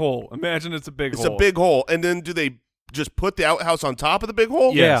big hole. Imagine it's a big hole. It's a big hole, and then do they just put the outhouse on top of the big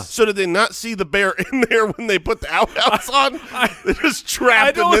hole? Yes. So did they not see the bear in there when they put the outhouse on? They just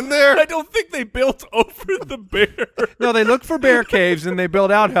trapped him in there? I don't think they built over the bear. No, they look for bear caves and they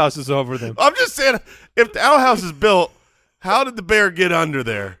build outhouses over them. I'm just saying, if the outhouse is built, how did the bear get under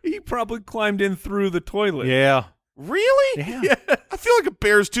there? He probably climbed in through the toilet. Yeah. Really? Yeah. I feel like a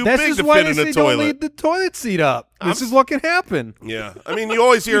bear's too This big is to why fit they in say a don't toilet. leave the toilet seat up. This is what can happen. Yeah. I mean, you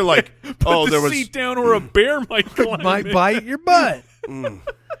always hear like, oh, Put there the was seat down or a bear might climb Might in. bite your butt.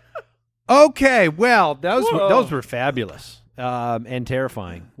 Okay, well, those were fabulous and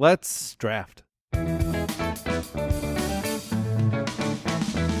terrifying. Let's draft.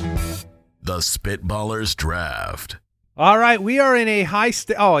 The Spitballers Draft. All right, we are in a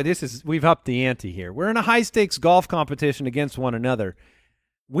we've upped the ante here. We're in a high-stakes golf competition against one another.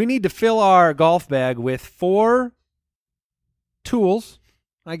 We need to fill our golf bag with 4 tools,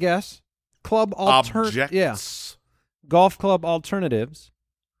 I guess. objects. Golf club alternatives,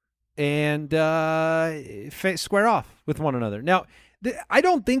 and square off with one another. Now, I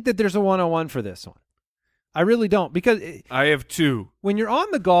don't think that there's a 101 for this one. I really don't, because I have 2. when you're on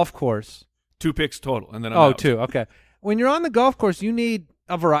the golf course, 2 picks total, and then I'm out. 2, okay. When you're on the golf course, you need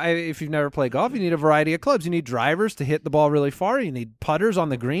a variety. If you've never played golf, you need a variety of clubs. You need drivers to hit the ball really far. You need putters on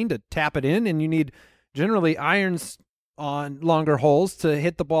the green to tap it in, and you need generally irons on longer holes to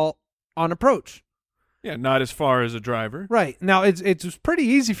hit the ball on approach. Yeah, not as far as a driver. Right. Now, it's pretty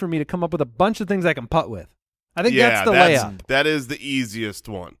easy for me to come up with a bunch of things I can putt with. I think that's the layup. That is the easiest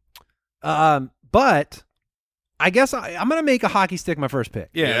one. But I guess I'm going to make a hockey stick my first pick.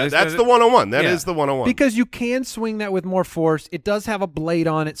 Yeah, that's the 101. That yeah. is the 101. Because you can swing that with more force. It does have a blade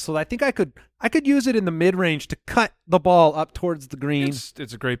on it, so I think I could use it in the mid-range to cut the ball up towards the green.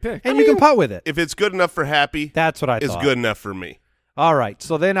 It's a great pick. And you can putt with it. if it's good enough for Happy, That's what I it's thought. good enough for me. All right.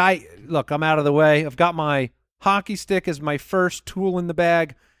 So then I'm out of the way. I've got my hockey stick as my first tool in the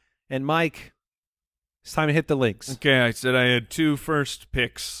bag. And Mike, it's time to hit the links. Okay, I said I had 2 first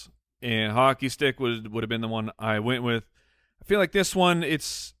picks, and hockey stick would have been the one I went with. I feel like this one,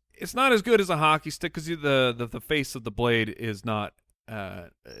 it's not as good as a hockey stick because the face of the blade is not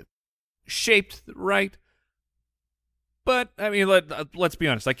shaped right. But I mean, let's be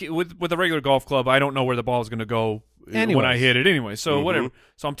honest. Like with a regular golf club, I don't know where the ball is going to go when I hit it anyway. So whatever.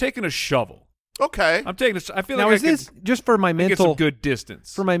 So I'm taking a shovel. Okay. I feel Now, like is this just for my I get some mental good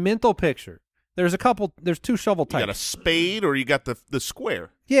distance. for my mental picture? There's 2 shovel You got a types. spade or you got the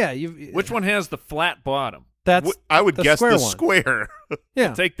square? Yeah, Which one has the flat bottom? That's I would the guess square the one. square.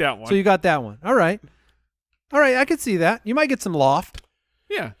 Yeah. Take that one. So you got that one. All right. I could see that. You might get some loft.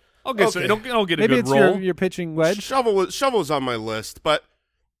 Yeah, I'll get Okay. I'll get a Maybe good it's roll. your pitching wedge. Shovel's on my list, but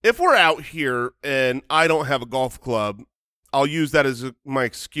if we're out here and I don't have a golf club, I'll use that as my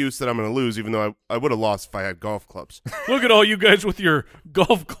excuse that I'm going to lose, even though I would have lost if I had golf clubs. Look at all you guys with your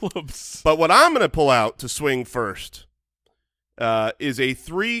golf clubs. But what I'm going to pull out to swing first is a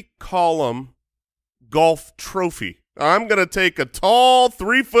 3-column golf trophy. I'm going to take a tall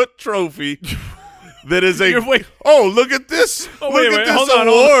 3-foot trophy that is Wait. oh, look at this. Oh, wait, look at this hold on,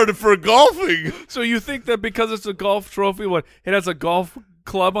 award for golfing. So you think that because it's a golf trophy, it has a golf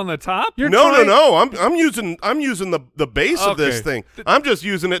club on the top? No. I'm using the base of this Okay. thing. I'm just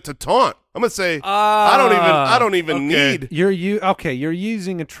using it to taunt. I'm gonna say I don't even okay. need. You're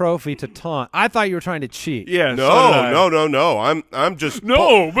using a trophy to taunt. I thought you were trying to cheat. Yeah. so did I. No. I'm just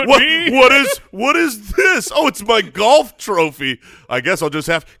No, but what, me? what is this? Oh, it's my golf trophy. I guess I'll just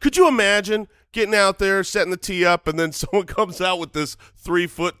have. Could you imagine getting out there, setting the tee up, and then someone comes out with this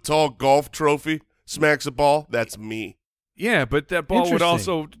 3-foot tall golf trophy, smacks a ball? That's me. Yeah, but that ball would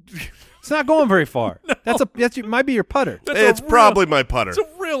Interesting. also. It's not going very far. Might be your putter. It's probably my putter. It's a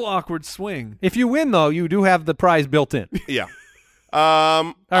real real awkward swing. If you win, though, you do have the prize built in. Yeah.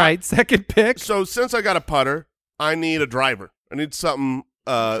 All right, second pick. So since I got a putter, I need a driver. I need something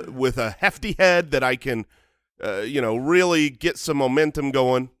with a hefty head that I can, really get some momentum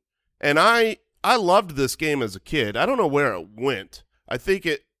going. And I loved this game as a kid. I don't know where it went. I think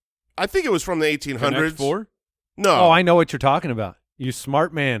it was from the 1800s. Connect Four? No. Oh, I know what you're talking about. You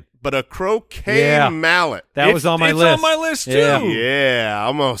smart man. But a croquet mallet. That was on my list. It's on my list, too. Yeah. Yeah,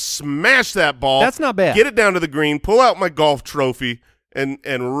 I'm going to smash that ball. That's not bad. Get it down to the green, pull out my golf trophy, and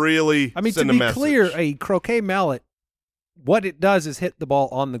really I mean, send to a be message. clear, a croquet mallet, what it does is hit the ball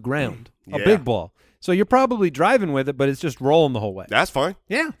on the ground, a Yeah. big ball. So you're probably driving with it, but it's just rolling the whole way. That's fine.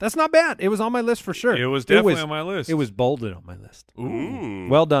 Yeah, that's not bad. It was on my list for sure. It was definitely on my list. It was bolded on my list. Ooh.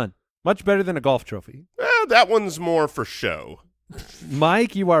 Well done. Much better than a golf trophy. That one's more for show.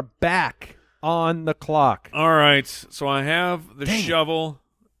 Mike, you are back on the clock. All right, so I have the Dang it. shovel,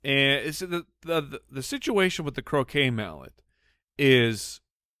 and it's the situation with the croquet mallet is,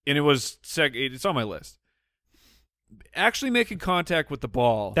 and it's on my list. Actually making contact with the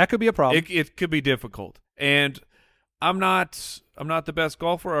ball, That could be a problem. it could be difficult, and I'm not the best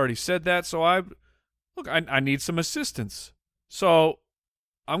golfer. I already said that, so I need some assistance. So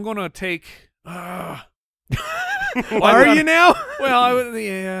I'm gonna take. Are you now? Well,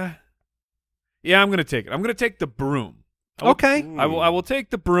 yeah, I'm gonna take it. I'm gonna take the broom. I will- Okay. I will take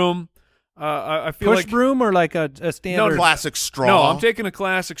the broom. I feel Push like broom or like a standard? Classic straw. no, I'm taking a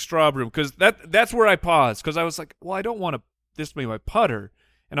classic straw broom because that's where I paused because I was like, well, I don't want this to be my putter,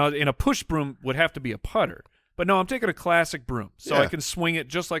 and a push broom would have to be a putter. But no, I'm taking a classic broom so I Yeah. can swing it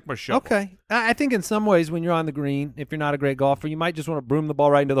just like my shovel. Okay. I think in some ways when you're on the green, if you're not a great golfer, you might just want to broom the ball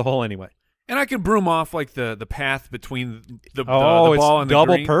right into the hole anyway. And I can broom off like the path between the It's ball and the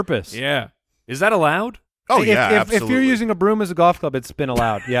double green. purpose. Yeah, is that allowed? Oh, If- yeah, if absolutely. you're using a broom as a golf club, it's been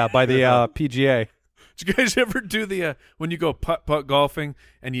allowed. Yeah, by the PGA. Did you guys ever do the when you go putt golfing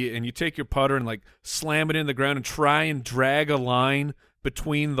and you take your putter and like slam it in the ground and try and drag a line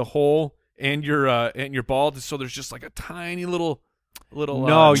between the hole and your ball, so there's just like a tiny little.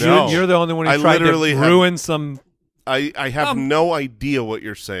 No, No. you're the only one who I tried literally to have- ruin some. I have no idea what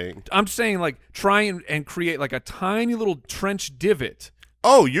you're saying. I'm saying like try and create like a tiny little trench divot.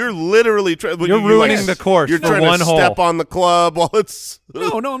 Oh, you're literally You're ruining the course You're for trying one to hole. step on the club while it's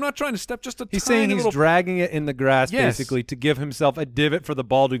No, I'm not trying to step. Just a He's tiny saying he's little. dragging it in the grass Yes. basically to give himself a divot for the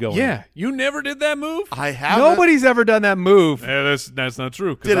ball to go in. Yeah, you never did that move. I haven't. Nobody's ever done that move. That's not true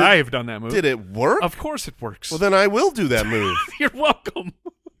Did because it- I have done that move. Did it work? Of course it works. Well, then I will do that move. You're welcome.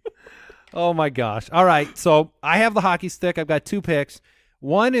 Oh my gosh. All right. So I have the hockey stick. I've got two picks.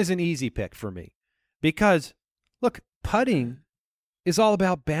 One is an easy pick for me because, look, putting is all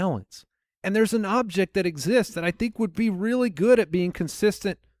about balance. And there's an object that exists that I think would be really good at being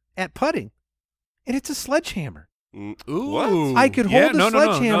consistent at putting. And it's a sledgehammer. Ooh, I could yeah, hold a no,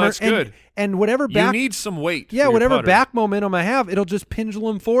 sledgehammer that's and, good. and whatever You back need some weight. yeah, for your whatever putter. back momentum I have, it'll just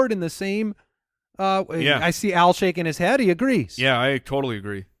pendulum forward in the same Yeah. I see Al shaking his head. He agrees. Yeah, I totally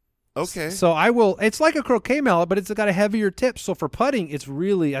agree. Okay. So I will. It's like a croquet mallet, but it's got a heavier tip. So for putting, it's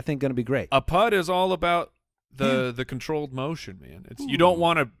really, I think, going to be great. A putt is all about the controlled motion, man. It's you don't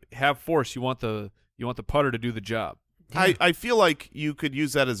want to have force. You want the putter to do the job. I feel like you could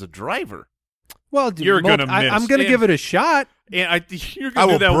use that as a driver. Well, You're gonna miss. I'm going to give it a shot. And you're I gonna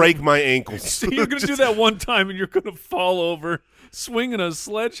will do that break my ankles. You're gonna do that one time, and you're gonna fall over swinging a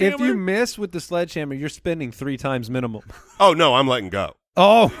sledgehammer. If you miss with the sledgehammer, you're spending 3 times minimum. Oh, no, I'm letting go.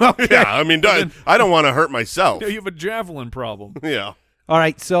 Oh, okay. Yeah, I mean, I don't want to hurt myself. you have a javelin problem. Yeah. All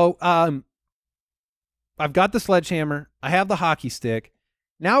right. So I've got the sledgehammer. I have the hockey stick.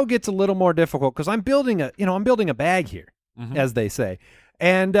 Now it gets a little more difficult because I'm building a bag here, Mhm. as they say.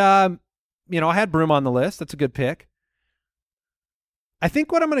 And I had broom on the list. That's a good pick. I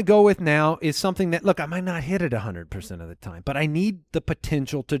think what I'm going to go with now is something that, look, I might not hit it 100% of the time, but I need the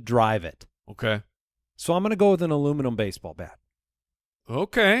potential to drive it. Okay. So I'm going to go with an aluminum baseball bat.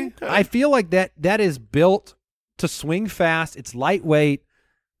 Okay. I feel like that is built to swing fast. It's lightweight.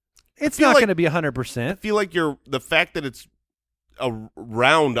 It's feel not like- going to be I 100%. feel like the fact that it's a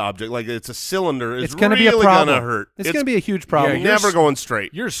round object, like it's a cylinder, is It's going to really be a problem. going to hurt. It's going to be a huge problem. Yeah, never going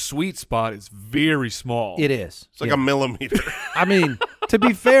straight. Your sweet spot is very small. It is. It's like Yeah. a millimeter. I mean, to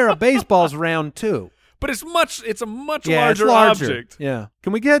be fair, a baseball's round too. But it's a much Yeah, larger, it's larger object. Yeah.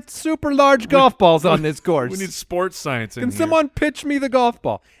 Can we get super large golf balls on this course? We need sports science in Can here. someone pitch me the golf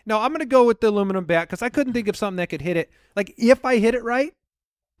ball? No, I'm going to go with the aluminum bat because I couldn't think of something that could hit it. Like, if I hit it right,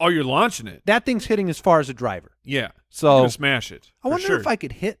 Oh, you're launching it. that thing's hitting as far as a driver. Yeah. So You're gonna smash it. I for wonder sure. if I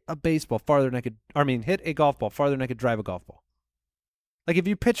could hit a baseball farther than hit a golf ball farther than I could drive a golf ball. Like if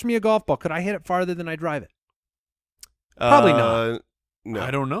you pitch me a golf ball, could I hit it farther than I drive it? Probably not. No.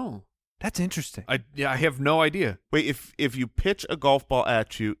 I don't know. That's interesting. I have no idea. Wait, if you pitch a golf ball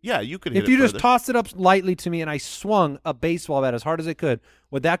at you, yeah, you could hit If it you just further. tossed it up lightly to me and I swung a baseball bat as hard as I could,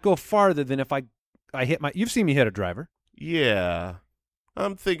 would that go farther than if I hit my? You've seen me hit a driver. Yeah.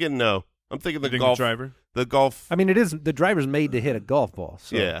 I'm thinking no. I'm thinking You the think golf. driver. The golf. I mean, it is the driver's made to hit a golf ball.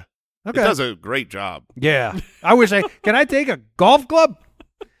 So. Yeah. Okay. It does a great job. Yeah. I wish can I take a golf club?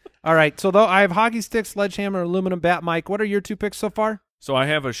 All right. So though I have hockey stick, sledgehammer, aluminum bat. Mike, what are your 2 picks so far? So I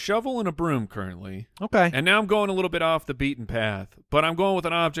have a shovel and a broom currently. Okay. And now I'm going a little bit off the beaten path, but I'm going with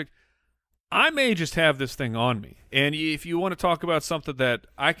an object. I may just have this thing on me. And if you want to talk about something that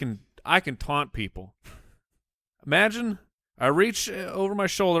I can taunt people. Imagine I reach over my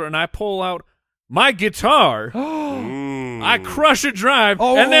shoulder and I pull out my guitar. Mm. I crush a drive,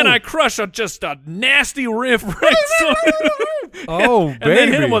 Oh. and then I crush just a nasty riff right Oh, and then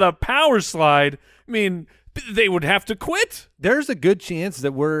hit baby. him with a power slide. I mean, they would have to quit. There's a good chance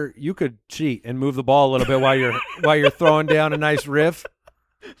that you could cheat and move the ball a little bit while you're throwing down a nice riff.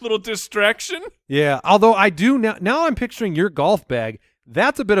 Little distraction. Yeah. Although I do now I'm picturing your golf bag.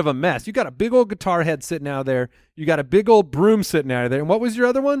 That's a bit of a mess. You got a big old guitar head sitting out there. You got a big old broom sitting out there. And what was your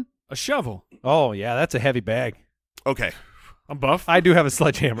other one? A shovel. Oh, yeah, that's a heavy bag. Okay. I'm buff. I do have a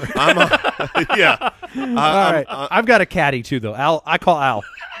sledgehammer. Yeah. All right. I've got a caddy too, though. I call Al.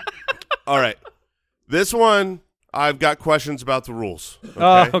 All right. This one, I've got questions about the rules. Okay.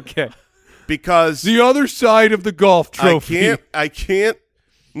 Oh, okay. Because The other side of the golf trophy. I can't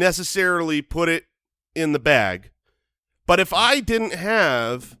necessarily put it in the bag. But if I didn't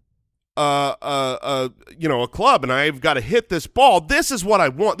have a club and I've got to hit this ball, this is what I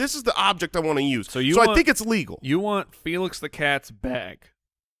want. This is the object I want to use. So I think it's legal. You want Felix the Cat's bag.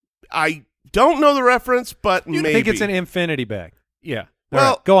 I don't know the reference, but You maybe. think it's an infinity bag? Yeah. All right,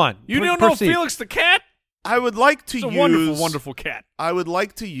 Well, go on. You don't know Proceed. Felix the Cat? I would like to It's a use wonderful, wonderful cat. I would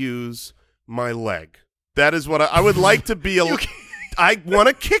like to use my leg. That is what I would like to be. I want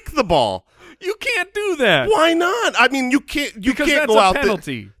to kick the ball. You can't do that. Why not? I mean, you can't. You Because can't that's go a out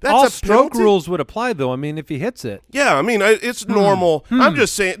penalty. there. That's All a stroke penalty? rules would apply, though. I mean, if he hits it. Yeah, I mean, it's normal. I'm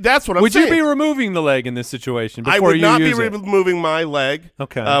just saying. That's what I'm Would saying. you be removing the leg in this situation before I would you not be use it? removing my leg.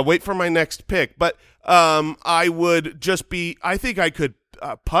 Okay. Wait for my next pick. But I would just be. I think I could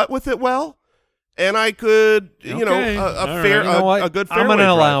putt with it well, and I could, Okay. a All fair, right. You know what? a good I'm fairway going to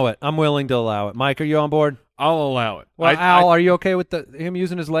drive. allow it. I'm willing to allow it. Mike, are you on board? I'll allow it. Well, Al, are you okay with him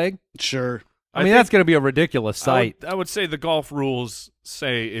using his leg? Sure. I mean, think that's going to be a ridiculous sight. I would say the golf rules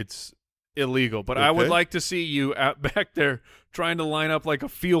say it's illegal, but I would Okay. like to see you out back there trying to line up like a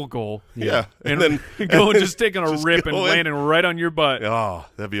field goal. Yeah, And, then going just taking a just rip and go in. landing right on your butt. Oh,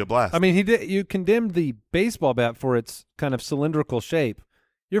 that'd be a blast. I mean, you condemned the baseball bat for its kind of cylindrical shape.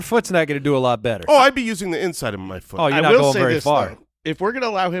 Your foot's not going to do a lot better. oh, I'd be using the inside of my foot. Oh, you're I not will going say very this, far. though. If we're going to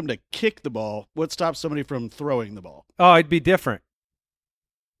allow him to kick the ball, what stops somebody from throwing the ball? Oh, it'd be different.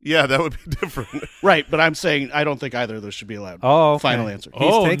 Yeah, that would be different. Right, but I'm saying I don't think either of those should be allowed. Oh, okay. Final answer. He's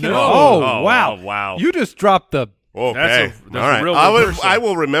Oh, taking no. it. Oh, Oh, wow. wow. You just dropped the. Okay, That's a all right. real I reversal.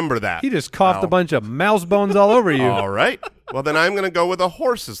 will remember that. He just coughed Al. a bunch of mouse bones all over you. All right. Well, then I'm going to go with a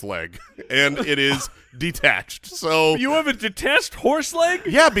horse's leg, and it is detached. So You have a detached horse leg?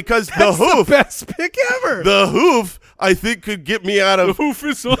 yeah, because the That's hoof, the best pick ever. the hoof, I think could get me out The of. hoof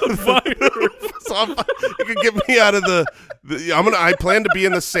is on fire. It could get me out of the. I plan to be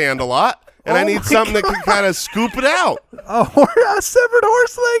in the sand a lot, and I Oh need my something that can kind of scoop it out. A severed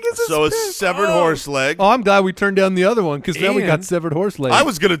horse leg is So a pick. severed horse leg. Oh, I'm glad we turned down the other one because then we got And- severed horse leg. I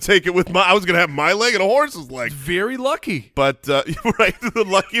was going to take it with my. I was going to have my leg and a horse's leg. Very lucky. But right, the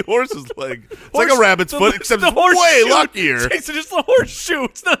lucky horse's leg. It's like a rabbit's foot, except the it's way horseshoe. luckier. Jason, it's the horseshoe.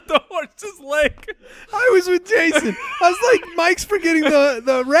 It's not the horse's leg. I was with Jason. I was like, Mike's forgetting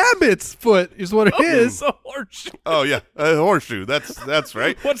the rabbit's foot is what it It's is. a horseshoe. Oh yeah, a horseshoe. That's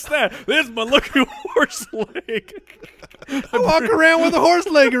right. What's that? There's my lucky horse leg. I walk around with a horse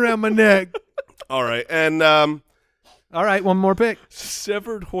leg around my neck. All right, and All right, one more pick.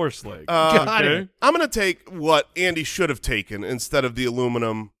 Severed horse leg. Got it. I'm gonna take what Andy should have taken instead of the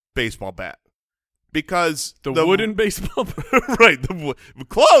aluminum baseball bat, because The wooden baseball bat. right,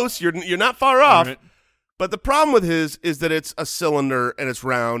 close. You're not far off. All right. But the problem with his is that it's a cylinder and it's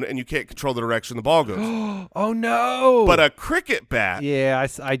round and you can't control the direction the ball goes. Oh no! But a cricket bat yeah,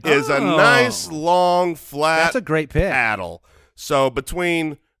 I is a nice long flat That's a great pick. paddle. So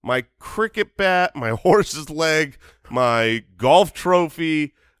between my cricket bat, my horse's leg, my golf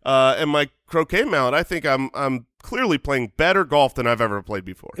trophy, and my croquet mallet, I think I'm clearly playing better golf than I've ever played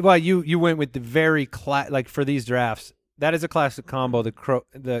before. Well, you went with the very like for these drafts, That is a classic combo.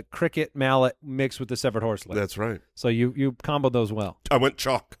 The cricket mallet mixed with the severed horse leg. That's right. So you comboed those well. I went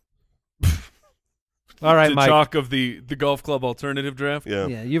chalk. All right, the Mike. chalk of the golf club alternative draft. Yeah.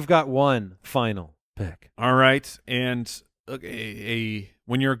 Yeah, you've got one final pick. All right, and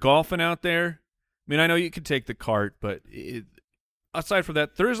when you're golfing out there, I mean, I know you can take the cart, but aside from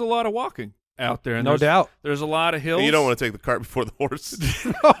that, there is a lot of walking out there. And No doubt. There's a lot of hills. And you don't want to take the cart before the horse.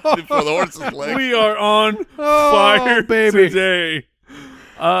 Before the horse's leg. We are on Oh, fire baby. today.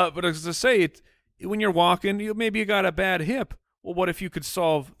 But as I say, when you're walking, maybe you got a bad hip. Well, what if you could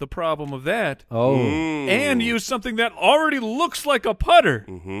solve the problem of that Oh. and use something that already looks like a putter?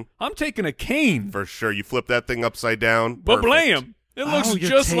 Mm-hmm. I'm taking a cane. For sure. You flip that thing upside down. But Perfect. blam! It looks Oh, you're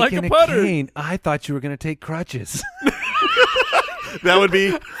just like a taking putter. cane. I thought you were going to take crutches. That would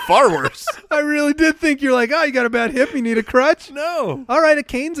be far worse. I really did think you're like, oh, you got a bad hip, you need a crutch? No. All right, a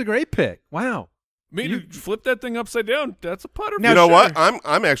cane's a great pick. Wow. I mean, you flip that thing upside down. That's a putter. Now, You know for what? sure.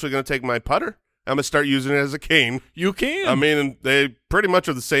 I'm actually going to take my putter. I'm going to start using it as a cane. You can. I mean, they pretty much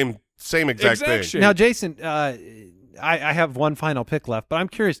are the same exact thing. shape. Now, Jason, I have one final pick left, but I'm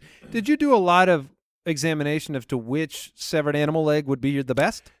curious. Did you do a lot of examination as to which severed animal leg would be the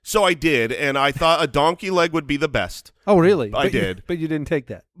best? So I did, and I thought a donkey leg would be the best. Oh, really? I But you- did. but you didn't take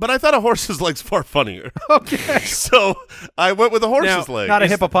that. But I thought a horse's leg's far funnier. Okay. So I went with a horse's leg. Not a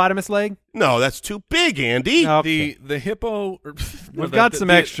hippopotamus leg? No, that's too big, Andy. Okay. the hippo. We've got some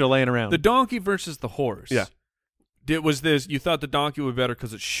extra laying around. The donkey versus the horse. Yeah. Was this? You thought the donkey would be better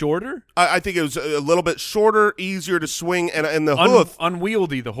because it's shorter, I think it was a little bit shorter, easier to swing, and the hoof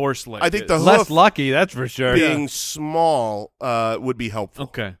unwieldy. The horse leg. I think is. the Less hoof lucky, that's for sure. being small would be helpful.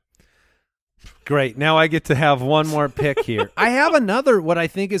 Okay. Great. Now I get to have one more pick here. I have another, what I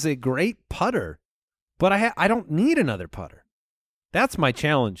think is a great putter, but I don't need another putter. That's my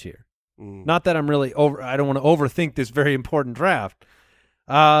challenge here. Mm. Not that I'm really I don't want to overthink this very important draft.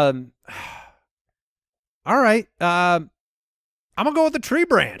 All right. I'm going to go with the tree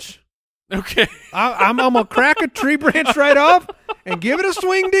branch. Okay. I'm going to crack a tree branch right off and give it a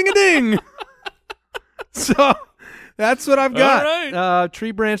swing ding-a-ding. So that's what I've got. All right.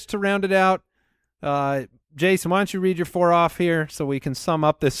 Tree branch to round it out. Jason, why don't you read your 4 off here so we can sum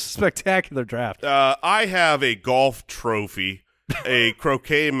up this spectacular draft? I have a golf trophy, a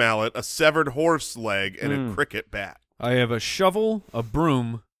croquet mallet, a severed horse leg, and a cricket bat. I have a shovel, a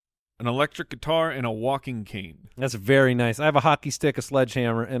broom, an electric guitar, and a walking cane. That's very nice. I have a hockey stick, a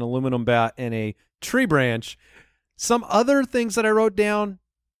sledgehammer, an aluminum bat, and a tree branch. Some other things that I wrote down.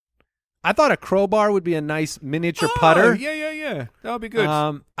 I thought a crowbar would be a nice miniature putter. Yeah. That would be good.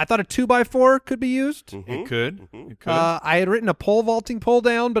 I thought a 2x4 could be used. Mhm. It could. Mhm. It could. I had written a pole vaulting pull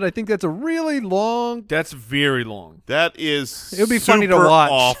down, but I think that's a really long. That's very long. That is It would be funny to super watch.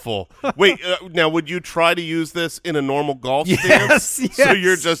 awful. Wait, now would you try to use this in a normal golf Yes, stance?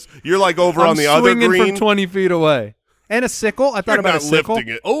 yes. So you're like over I'm on the other swinging green. from 20 feet away. And a sickle. I thought You're about not a sickle.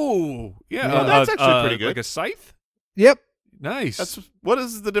 lifting it. Oh, yeah. Yeah, that's actually pretty good. Like a scythe? Yep. Nice. What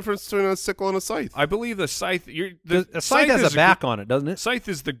is the difference between a sickle and a scythe? I believe the scythe. A scythe has is a back on it, doesn't it? Scythe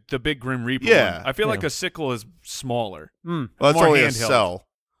is the big Grim Reaper. Yeah. one. I feel like Yeah. a sickle is smaller. Mm. Well, that's More only a handheld. cell.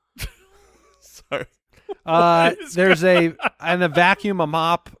 Sorry. There's a vacuum, a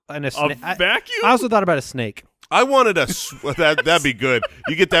mop, and a A snake. vacuum? I also thought about a snake. I wanted that'd be good.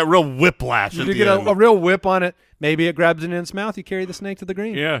 You get that real whiplash You at do the get end. a real whip on it. Maybe it grabs it in its mouth. You carry the snake to the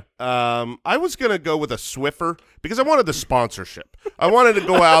green. Yeah. I was gonna go with a Swiffer because I wanted the sponsorship. I wanted to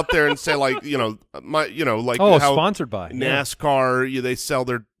go out there and say like Oh, how sponsored by NASCAR they sell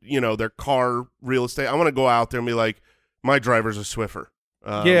their car real estate. I want to go out there and be like, my driver's a Swiffer.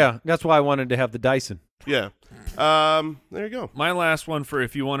 Yeah, that's why I wanted to have the Dyson. Yeah. There you go. My last one for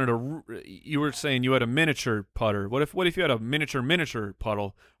if you wanted you were saying you had a miniature putter. What if you had a miniature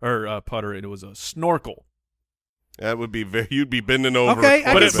puddle or putter and it was a snorkel? That would be you'd be bending over. Okay,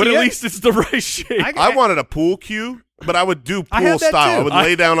 I But can at see it. least it's the right shape. I wanted a pool cue, but I would do I pool had that style. too. I would I-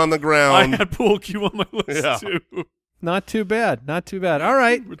 lay down on the I ground. had pool cue on my list Yeah. too. Not too bad. Not too bad. All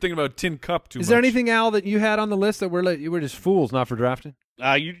right. We're thinking about tin cup too much. Is there anything, Al, that you had on the list that you were just fools not for drafting?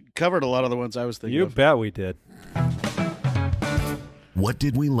 You covered a lot of the ones I was thinking of. bet we did. What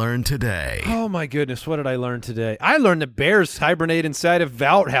did we learn today? Oh, my goodness. What did I learn today? I learned that bears hibernate inside of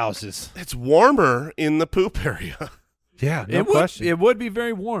outhouses. It's warmer in the poop area. Yeah, It would be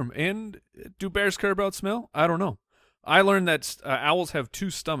very warm. And do bears care about smell? I don't know. I learned that owls have 2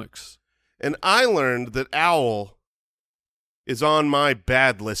 stomachs. And I learned that Owl is on my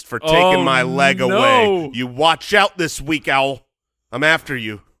bad list for taking my leg no. away. You watch out this week, Owl. I'm after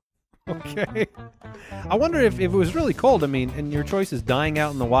you. Okay. I wonder if it was really cold, I mean, and your choice is dying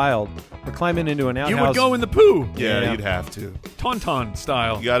out in the wild or climbing into an outhouse. You would go in the poo. Yeah, you'd have to. Tauntaun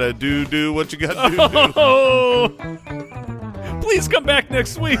style. You gotta do what you gotta do. Oh! Please come back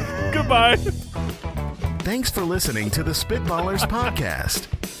next week. Goodbye. Thanks for listening to the Spitballers Podcast.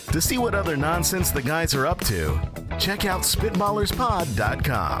 To see what other nonsense the guys are up to, check out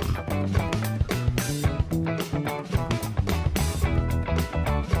SpitballersPod.com.